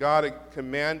God had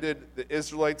commanded the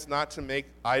Israelites not to make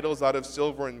idols out of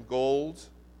silver and gold.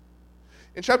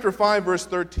 In chapter 5, verse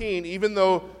 13, even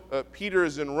though Peter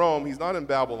is in Rome, he's not in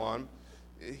Babylon,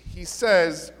 he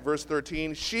says, verse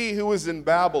 13, she who is in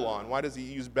Babylon. Why does he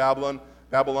use Babylon?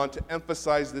 Babylon to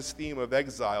emphasize this theme of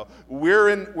exile. We're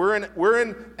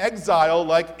in exile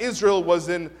like Israel was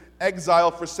in exile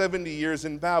for 70 years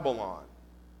in Babylon.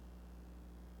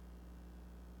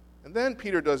 And then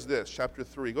Peter does this, chapter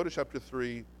 3. Go to chapter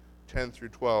 3, 10 through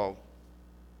 12.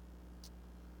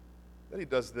 Then he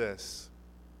does this.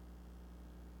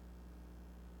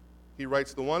 He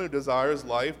writes, the one who desires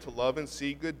life to love and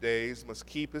see good days must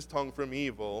keep his tongue from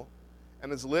evil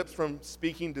and his lips from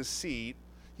speaking deceit.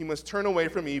 He must turn away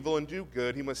from evil and do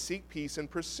good. He must seek peace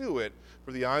and pursue it.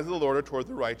 For the eyes of the Lord are toward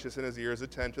the righteous, and his ears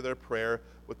attend to their prayer.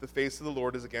 But the face of the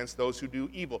Lord is against those who do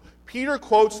evil. Peter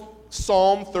quotes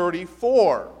Psalm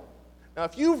 34. Now,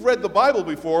 if you've read the Bible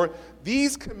before,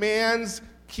 these commands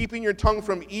keeping your tongue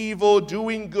from evil,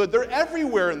 doing good. They're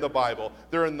everywhere in the Bible.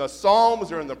 They're in the Psalms,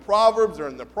 they're in the Proverbs, they're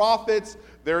in the prophets,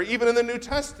 they're even in the New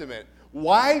Testament.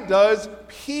 Why does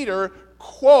Peter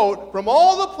quote from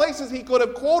all the places he could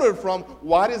have quoted from?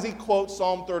 Why does he quote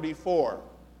Psalm 34?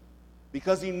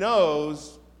 Because he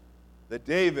knows that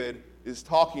David is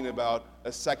talking about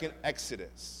a second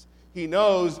Exodus. He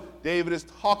knows David is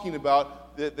talking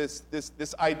about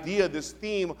this idea, this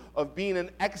theme of being in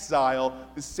exile,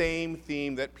 the same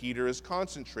theme that Peter is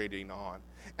concentrating on.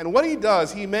 And what he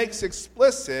does, he makes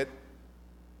explicit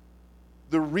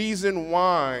the reason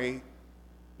why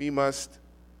we must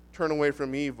turn away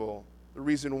from evil, the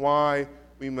reason why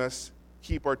we must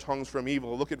keep our tongues from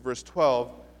evil. Look at verse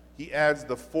 12. He adds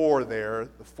the for there,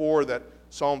 the for that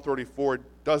Psalm 34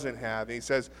 doesn't have. And he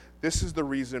says, this is the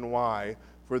reason why.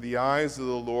 For the eyes of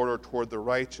the Lord are toward the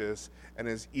righteous, and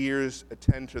his ears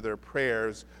attend to their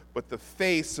prayers, but the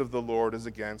face of the Lord is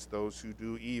against those who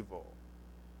do evil.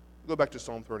 Go back to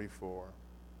Psalm 34.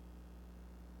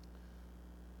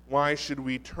 Why should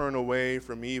we turn away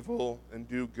from evil and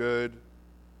do good?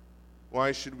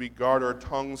 Why should we guard our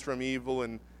tongues from evil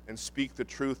and speak the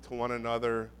truth to one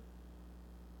another?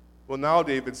 Well, now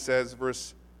David says,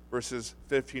 verses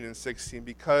 15 and 16,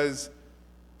 because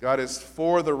God is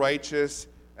for the righteous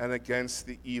and against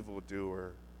the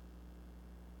evildoer.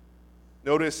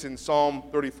 Notice in Psalm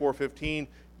 34:15,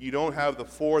 you don't have the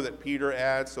for that Peter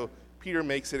adds, so Peter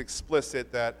makes it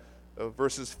explicit that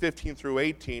verses 15 through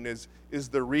 18 is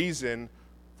the reason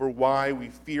for why we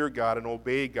fear God and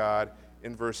obey God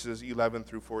in verses 11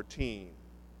 through 14.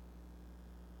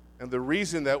 And the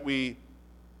reason that we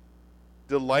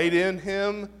delight in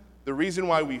him, the reason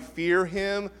why we fear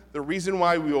him, the reason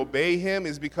why we obey him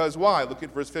is because why? Look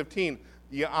at verse 15.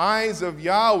 The eyes of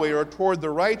Yahweh are toward the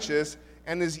righteous,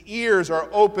 and his ears are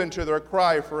open to their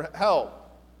cry for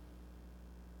help.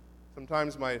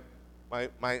 Sometimes my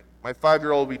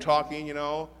 5-year-old will be talking, and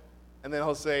then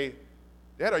he'll say,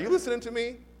 Dad, are you listening to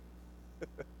me?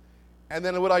 And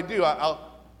then what I do,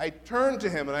 I turn to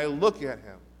him and I look at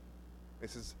him. He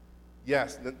says,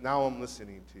 yes, now I'm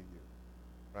listening to you,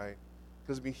 right?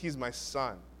 Because he's my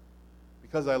son,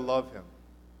 because I love him.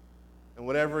 And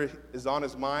whatever is on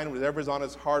his mind, whatever is on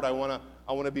his heart, I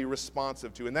want to be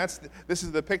responsive to. And this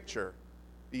is the picture.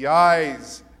 The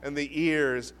eyes and the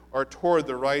ears are toward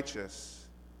the righteous.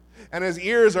 And his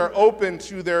ears are open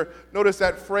to their, notice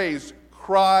that phrase,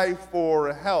 cry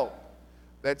for help.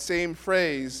 That same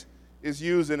phrase is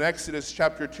used in Exodus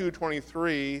chapter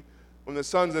 2:23, when the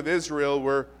sons of Israel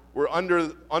were under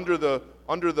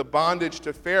the bondage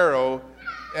to Pharaoh.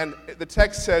 And the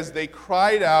text says they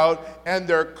cried out, and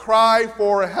their cry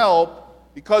for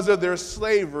help because of their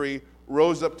slavery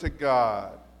rose up to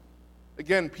God.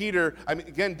 Again,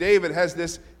 David has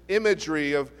this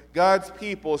imagery of God's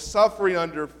people suffering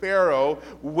under Pharaoh,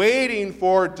 waiting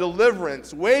for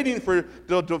deliverance, waiting for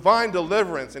the divine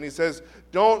deliverance. And he says,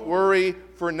 don't worry,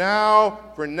 for now,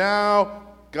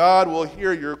 God will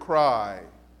hear your cry.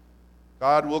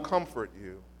 God will comfort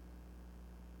you.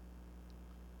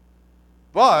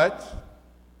 But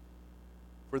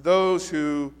for those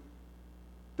who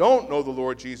don't know the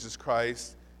Lord Jesus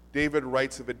Christ, David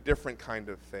writes of a different kind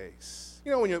of face.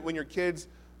 When your kids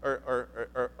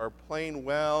are playing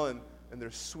well and they're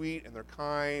sweet and they're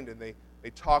kind and they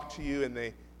talk to you and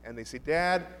they say,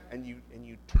 Dad, and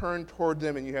you turn toward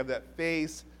them and you have that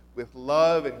face with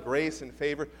love and grace and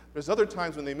favor. There's other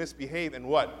times when they misbehave and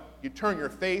what? You turn your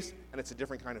face and it's a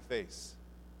different kind of face.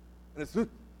 And it's...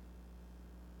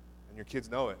 And your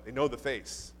kids know it. They know the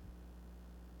face.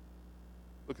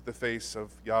 Look at the face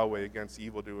of Yahweh against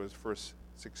evildoers, verse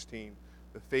 16.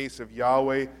 The face of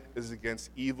Yahweh is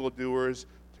against evildoers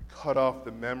to cut off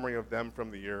the memory of them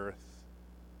from the earth.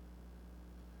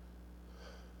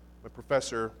 My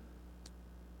professor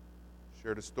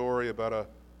shared a story about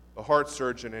a heart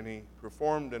surgeon, and he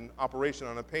performed an operation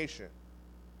on a patient.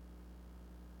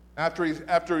 After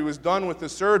he was done with the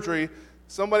surgery,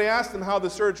 somebody asked him how the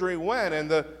surgery went,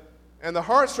 and the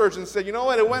heart surgeon said, you know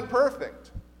what, it went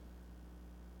perfect.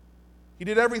 He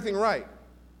did everything right.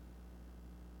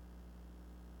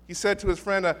 He said to his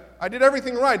friend, I did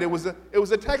everything right. It was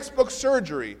a textbook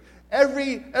surgery.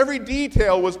 Every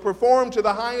detail was performed to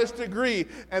the highest degree.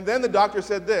 And then the doctor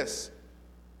said this,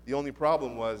 the only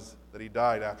problem was that he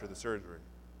died after the surgery.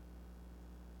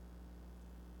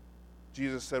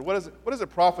 Jesus said, what does it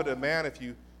profit a man if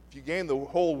you gain the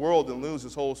whole world and lose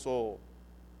his whole soul?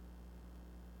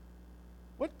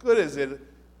 What good is it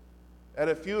at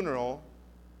a funeral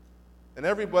and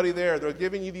everybody there, they're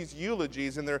giving you these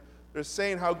eulogies and they're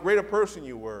saying how great a person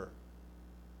you were.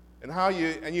 and how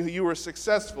you were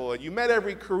successful, and you met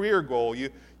every career goal. You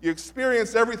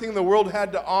experienced everything the world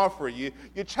had to offer. You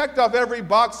checked off every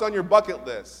box on your bucket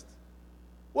list.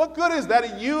 What good is that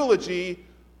a eulogy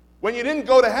when you didn't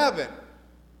go to heaven?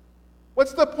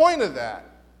 What's the point of that?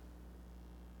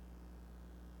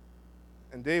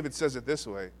 And David says it this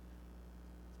way,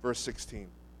 verse 16.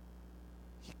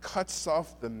 He cuts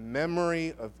off the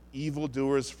memory of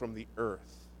evildoers from the earth.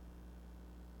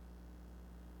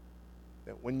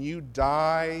 That when you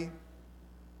die,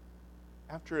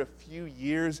 after a few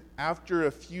years, after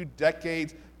a few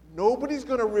decades, nobody's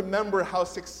going to remember how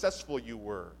successful you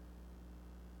were.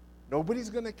 Nobody's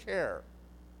going to care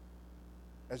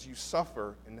as you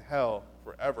suffer in hell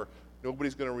forever.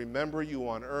 Nobody's going to remember you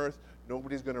on earth.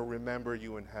 Nobody's going to remember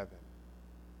you in heaven.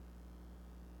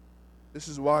 This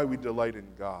is why we delight in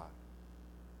God.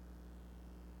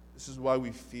 This is why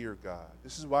we fear God.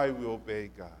 This is why we obey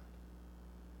God.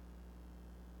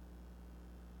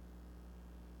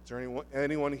 Is there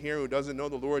anyone here who doesn't know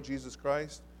the Lord Jesus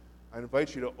Christ? I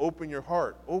invite you to open your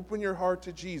heart. Open your heart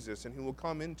to Jesus, and He will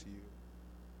come into you.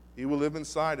 He will live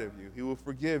inside of you. He will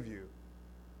forgive you.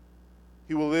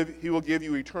 He will give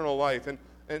you eternal life. And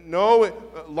no,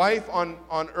 life on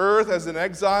earth as an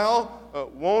exile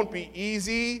won't be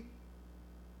easy.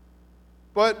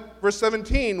 But verse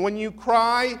 17, when you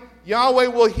cry, Yahweh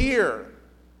will hear.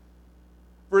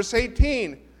 Verse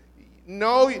 18,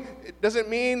 no, it doesn't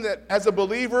mean that as a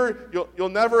believer you'll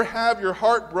never have your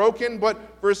heart broken.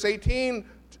 But verse 18,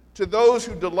 to those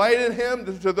who delight in Him,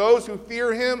 to those who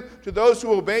fear Him, to those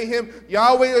who obey Him,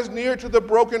 Yahweh is near to the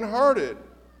brokenhearted.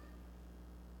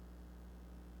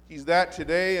 He's that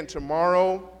today and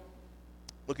tomorrow.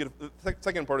 Look at the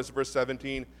second part of verse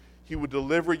 17. He would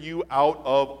deliver you out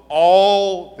of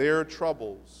all their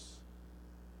troubles.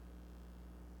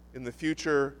 In the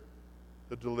future,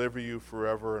 He'll deliver you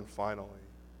forever and finally.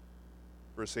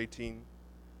 Verse 18.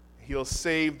 He'll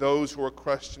save those who are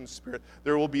crushed in spirit.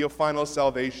 There will be a final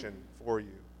salvation for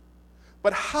you.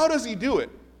 But how does He do it?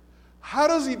 How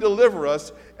does He deliver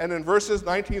us? And in verses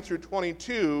 19 through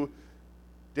 22,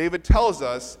 David tells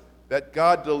us that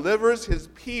God delivers His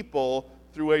people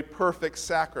through a perfect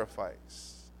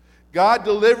sacrifice. God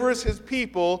delivers His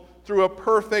people through a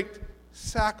perfect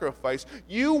sacrifice.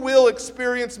 You will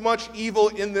experience much evil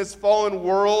in this fallen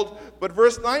world, but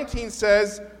verse 19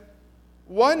 says,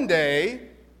 one day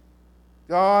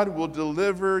God will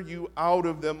deliver you out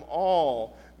of them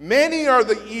all. Many are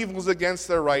the evils against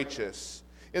the righteous.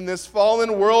 In this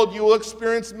fallen world, you will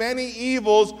experience many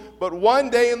evils, but one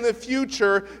day in the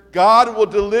future, God will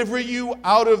deliver you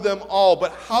out of them all.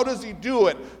 But how does He do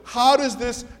it? How does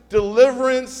this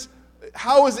deliverance,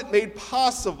 how is it made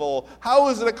possible? How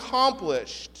is it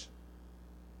accomplished?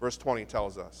 Verse 20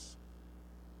 tells us,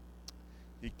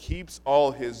 He keeps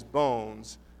all His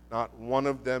bones, not one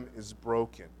of them is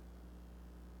broken.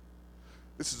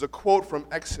 This is a quote from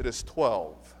Exodus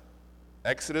 12.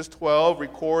 Exodus 12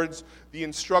 records the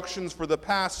instructions for the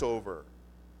Passover.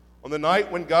 On the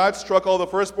night when God struck all the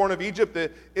firstborn of Egypt, the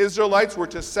Israelites were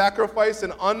to sacrifice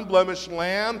an unblemished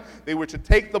lamb. They were to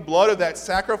take the blood of that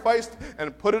sacrifice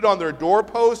and put it on their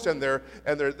doorpost and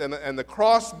the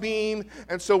crossbeam.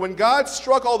 And so when God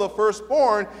struck all the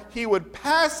firstborn, He would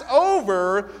pass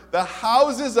over the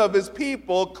houses of His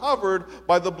people covered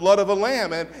by the blood of a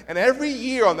lamb. And every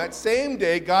year on that same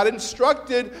day, God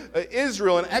instructed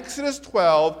Israel in Exodus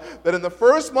 12 that in the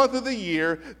first month of the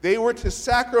year, they were to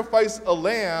sacrifice a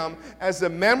lamb as a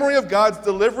memory of God's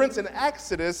deliverance in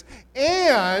Exodus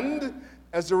and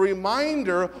as a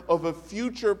reminder of a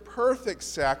future perfect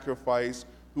sacrifice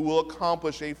who will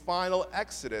accomplish a final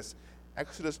Exodus.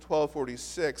 Exodus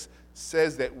 12:46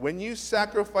 says that when you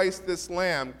sacrifice this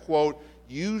lamb, quote,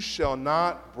 you shall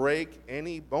not break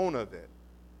any bone of it.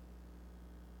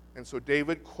 And so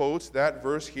David quotes that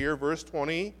verse here, verse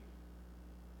 20.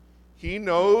 He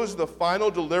knows the final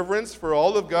deliverance for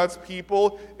all of God's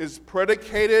people is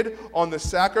predicated on the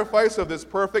sacrifice of this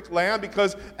perfect lamb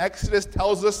because Exodus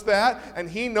tells us that, and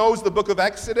he knows the book of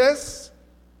Exodus.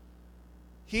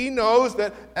 He knows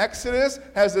that Exodus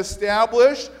has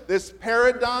established this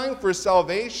paradigm for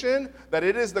salvation, that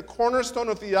it is the cornerstone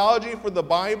of theology for the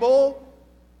Bible.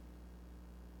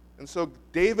 And so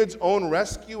David's own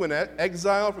rescue and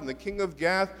exile from the king of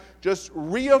Gath just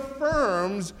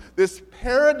reaffirms this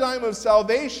paradigm of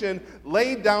salvation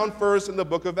laid down first in the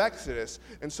book of Exodus.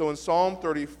 And so in Psalm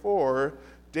 34,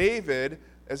 David,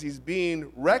 as he's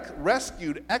being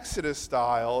rescued Exodus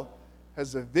style,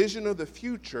 has a vision of the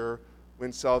future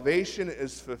when salvation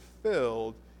is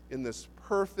fulfilled in this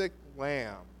perfect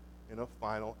lamb in a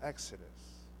final Exodus.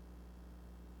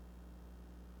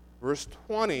 Verse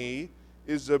 20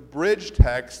 is a bridge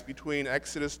text between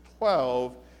Exodus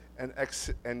 12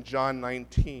 and John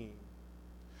 19.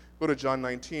 Go to John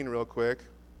 19 real quick.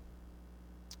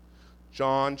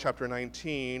 John chapter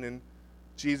 19, and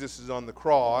Jesus is on the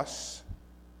cross.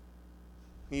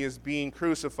 He is being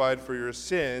crucified for your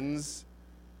sins.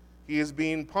 He is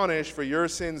being punished for your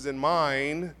sins and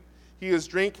mine. He is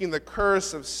drinking the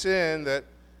curse of sin that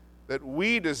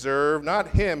we deserve, not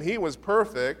him. He was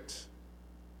perfect.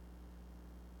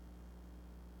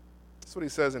 That's what he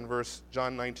says in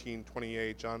John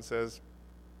 19:28. John says,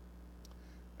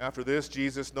 after this,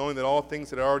 Jesus, knowing that all things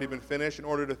had already been finished, in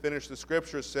order to finish the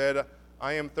scripture, said,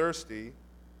 I am thirsty.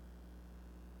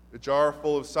 The jar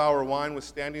full of sour wine was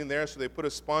standing there, so they put a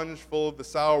sponge full of the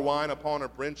sour wine upon a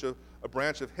branch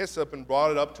of hyssop and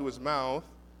brought it up to his mouth.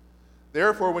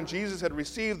 Therefore, when Jesus had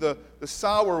received the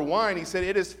sour wine, he said,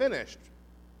 it is finished.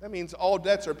 That means all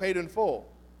debts are paid in full.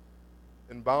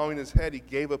 And bowing his head, he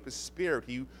gave up his spirit.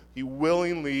 He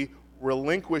willingly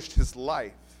relinquished his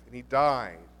life, and he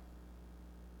died.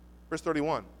 Verse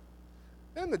 31.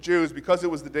 Then the Jews, because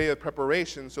it was the day of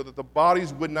preparation, so that the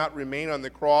bodies would not remain on the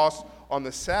cross on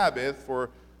the Sabbath, for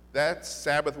that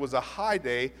Sabbath was a high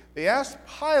day, they asked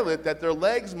Pilate that their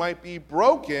legs might be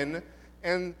broken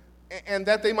and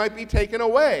that they might be taken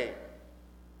away.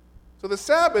 So the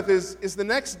Sabbath is the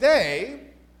next day,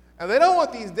 and they don't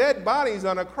want these dead bodies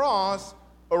on a cross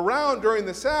around during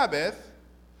the Sabbath,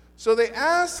 so they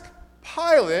ask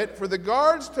Pilate for the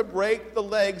guards to break the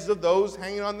legs of those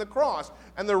hanging on the cross.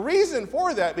 And the reason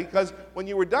for that, because when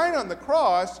you were dying on the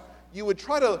cross, you would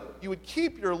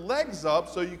keep your legs up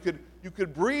so you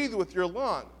could breathe with your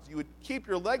lungs. You would keep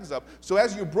your legs up. So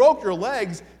as you broke your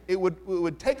legs, it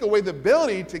would take away the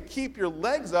ability to keep your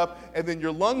legs up, and then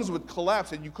your lungs would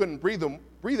collapse and you couldn't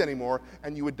breathe anymore,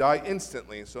 and you would die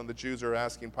instantly. So the Jews are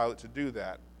asking Pilate to do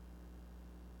that.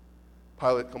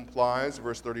 Pilate complies,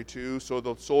 verse 32. So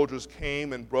the soldiers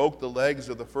came and broke the legs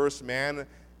of the first man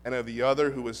and of the other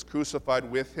who was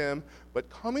crucified with him. But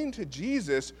coming to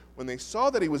Jesus, when they saw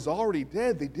that he was already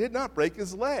dead, they did not break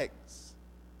his legs.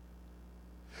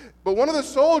 But one of the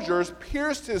soldiers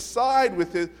pierced his side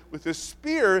with his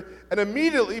spear, and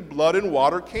immediately blood and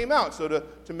water came out. So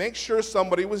to make sure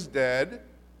somebody was dead,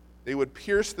 they would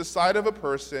pierce the side of a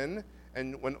person,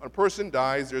 and when a person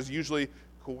dies, there's usually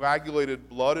coagulated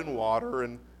blood and water,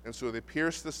 and so they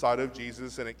pierced the side of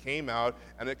Jesus, and it came out,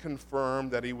 and it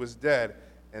confirmed that he was dead.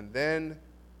 And then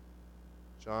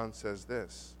John says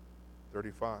this,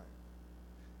 35.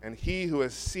 And he who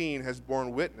has seen has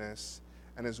borne witness,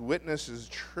 and his witness is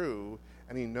true,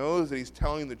 and he knows that he's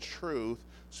telling the truth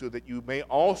so that you may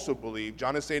also believe.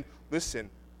 John is saying,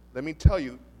 listen, let me tell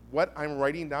you, what I'm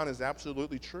writing down is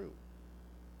absolutely true.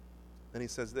 Then he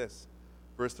says this,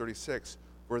 verse 36.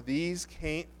 For these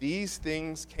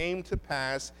things came to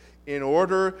pass in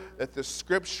order that the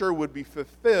scripture would be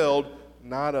fulfilled,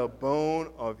 not a bone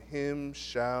of him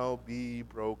shall be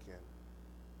broken.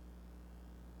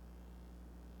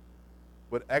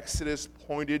 What Exodus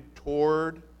pointed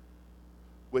toward,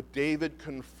 what David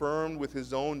confirmed with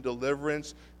his own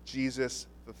deliverance, Jesus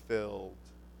fulfilled.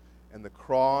 And the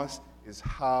cross is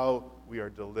how we are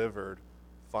delivered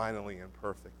finally and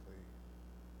perfectly.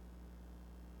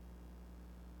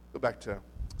 Go back to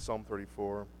Psalm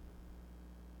 34.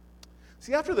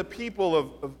 See, after the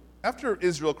people after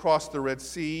Israel crossed the Red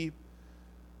Sea,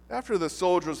 after the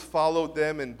soldiers followed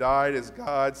them and died as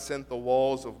God sent the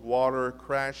walls of water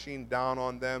crashing down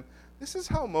on them, this is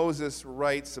how Moses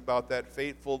writes about that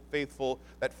fateful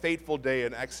day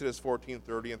in Exodus 14,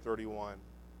 30 and 31.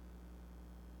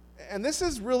 And this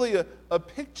is really a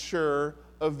picture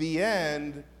of the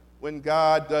end when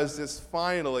God does this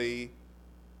finally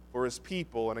for his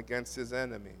people and against his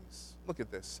enemies. Look at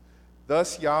this.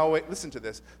 Thus Yahweh, listen to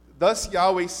this. Thus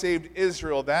Yahweh saved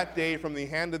Israel that day from the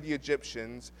hand of the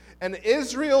Egyptians, and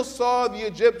Israel saw the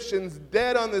Egyptians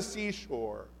dead on the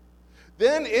seashore.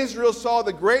 Then Israel saw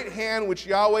the great hand which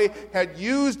Yahweh had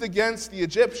used against the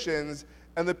Egyptians,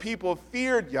 and the people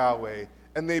feared Yahweh,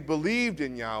 and they believed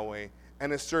in Yahweh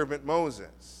and his servant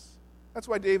Moses. That's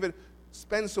why David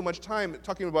spends so much time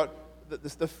talking about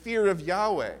the fear of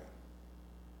Yahweh.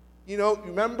 You know,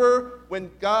 remember when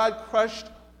God crushed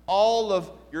all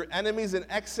of your enemies in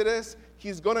Exodus?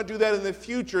 He's going to do that in the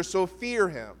future, so fear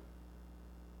him.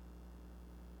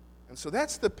 And so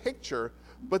that's the picture,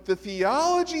 but the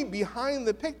theology behind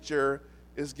the picture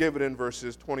is given in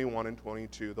verses 21 and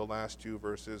 22, the last two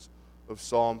verses of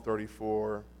Psalm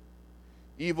 34.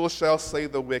 Evil shall slay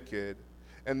the wicked,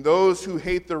 and those who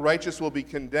hate the righteous will be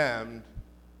condemned,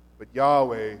 but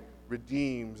Yahweh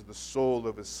redeems the soul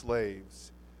of his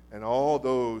slaves, and all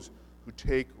those who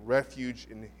take refuge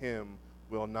in him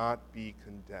will not be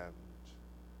condemned.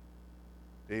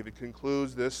 David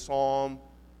concludes this psalm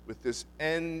with this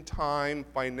end-time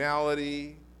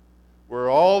finality where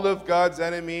all of God's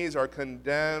enemies are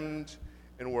condemned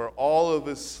and where all of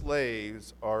his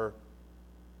slaves are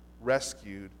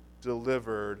rescued,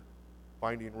 delivered,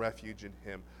 finding refuge in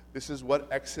him. This is what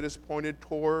Exodus pointed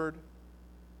toward.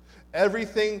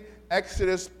 Everything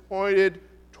Exodus pointed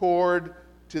toward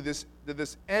to this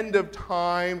end of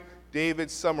time, David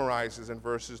summarizes in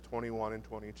verses 21 and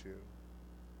 22.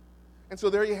 And so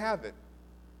there you have it.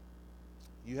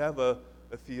 You have a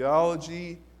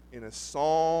theology in a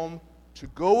psalm to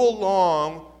go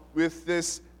along with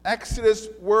this Exodus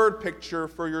word picture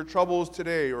for your troubles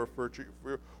today or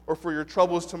for your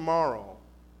troubles tomorrow.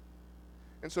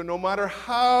 And so no matter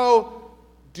how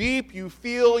deep you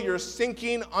feel you're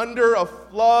sinking under a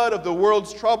flood of the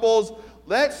world's troubles,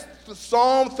 let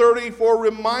Psalm 34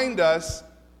 remind us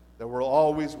that we're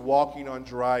always walking on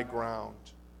dry ground.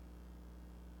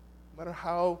 No matter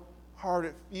how hard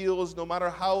it feels, no matter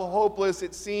how hopeless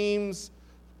it seems,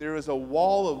 there is a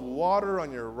wall of water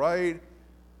on your right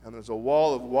and there's a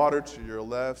wall of water to your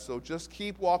left. So just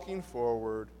keep walking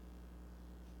forward.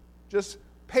 Just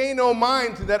pay no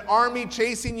mind to that army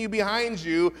chasing you behind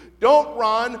you. Don't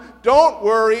run. Don't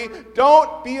worry.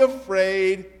 Don't be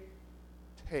afraid.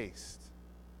 Taste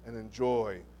and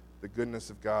enjoy the goodness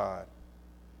of God.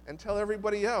 And tell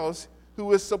everybody else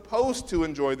who is supposed to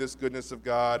enjoy this goodness of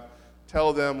God,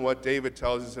 tell them what David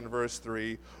tells us in verse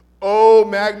 3. Oh,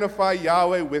 magnify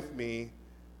Yahweh with me,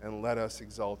 and let us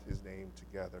exalt his name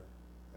together.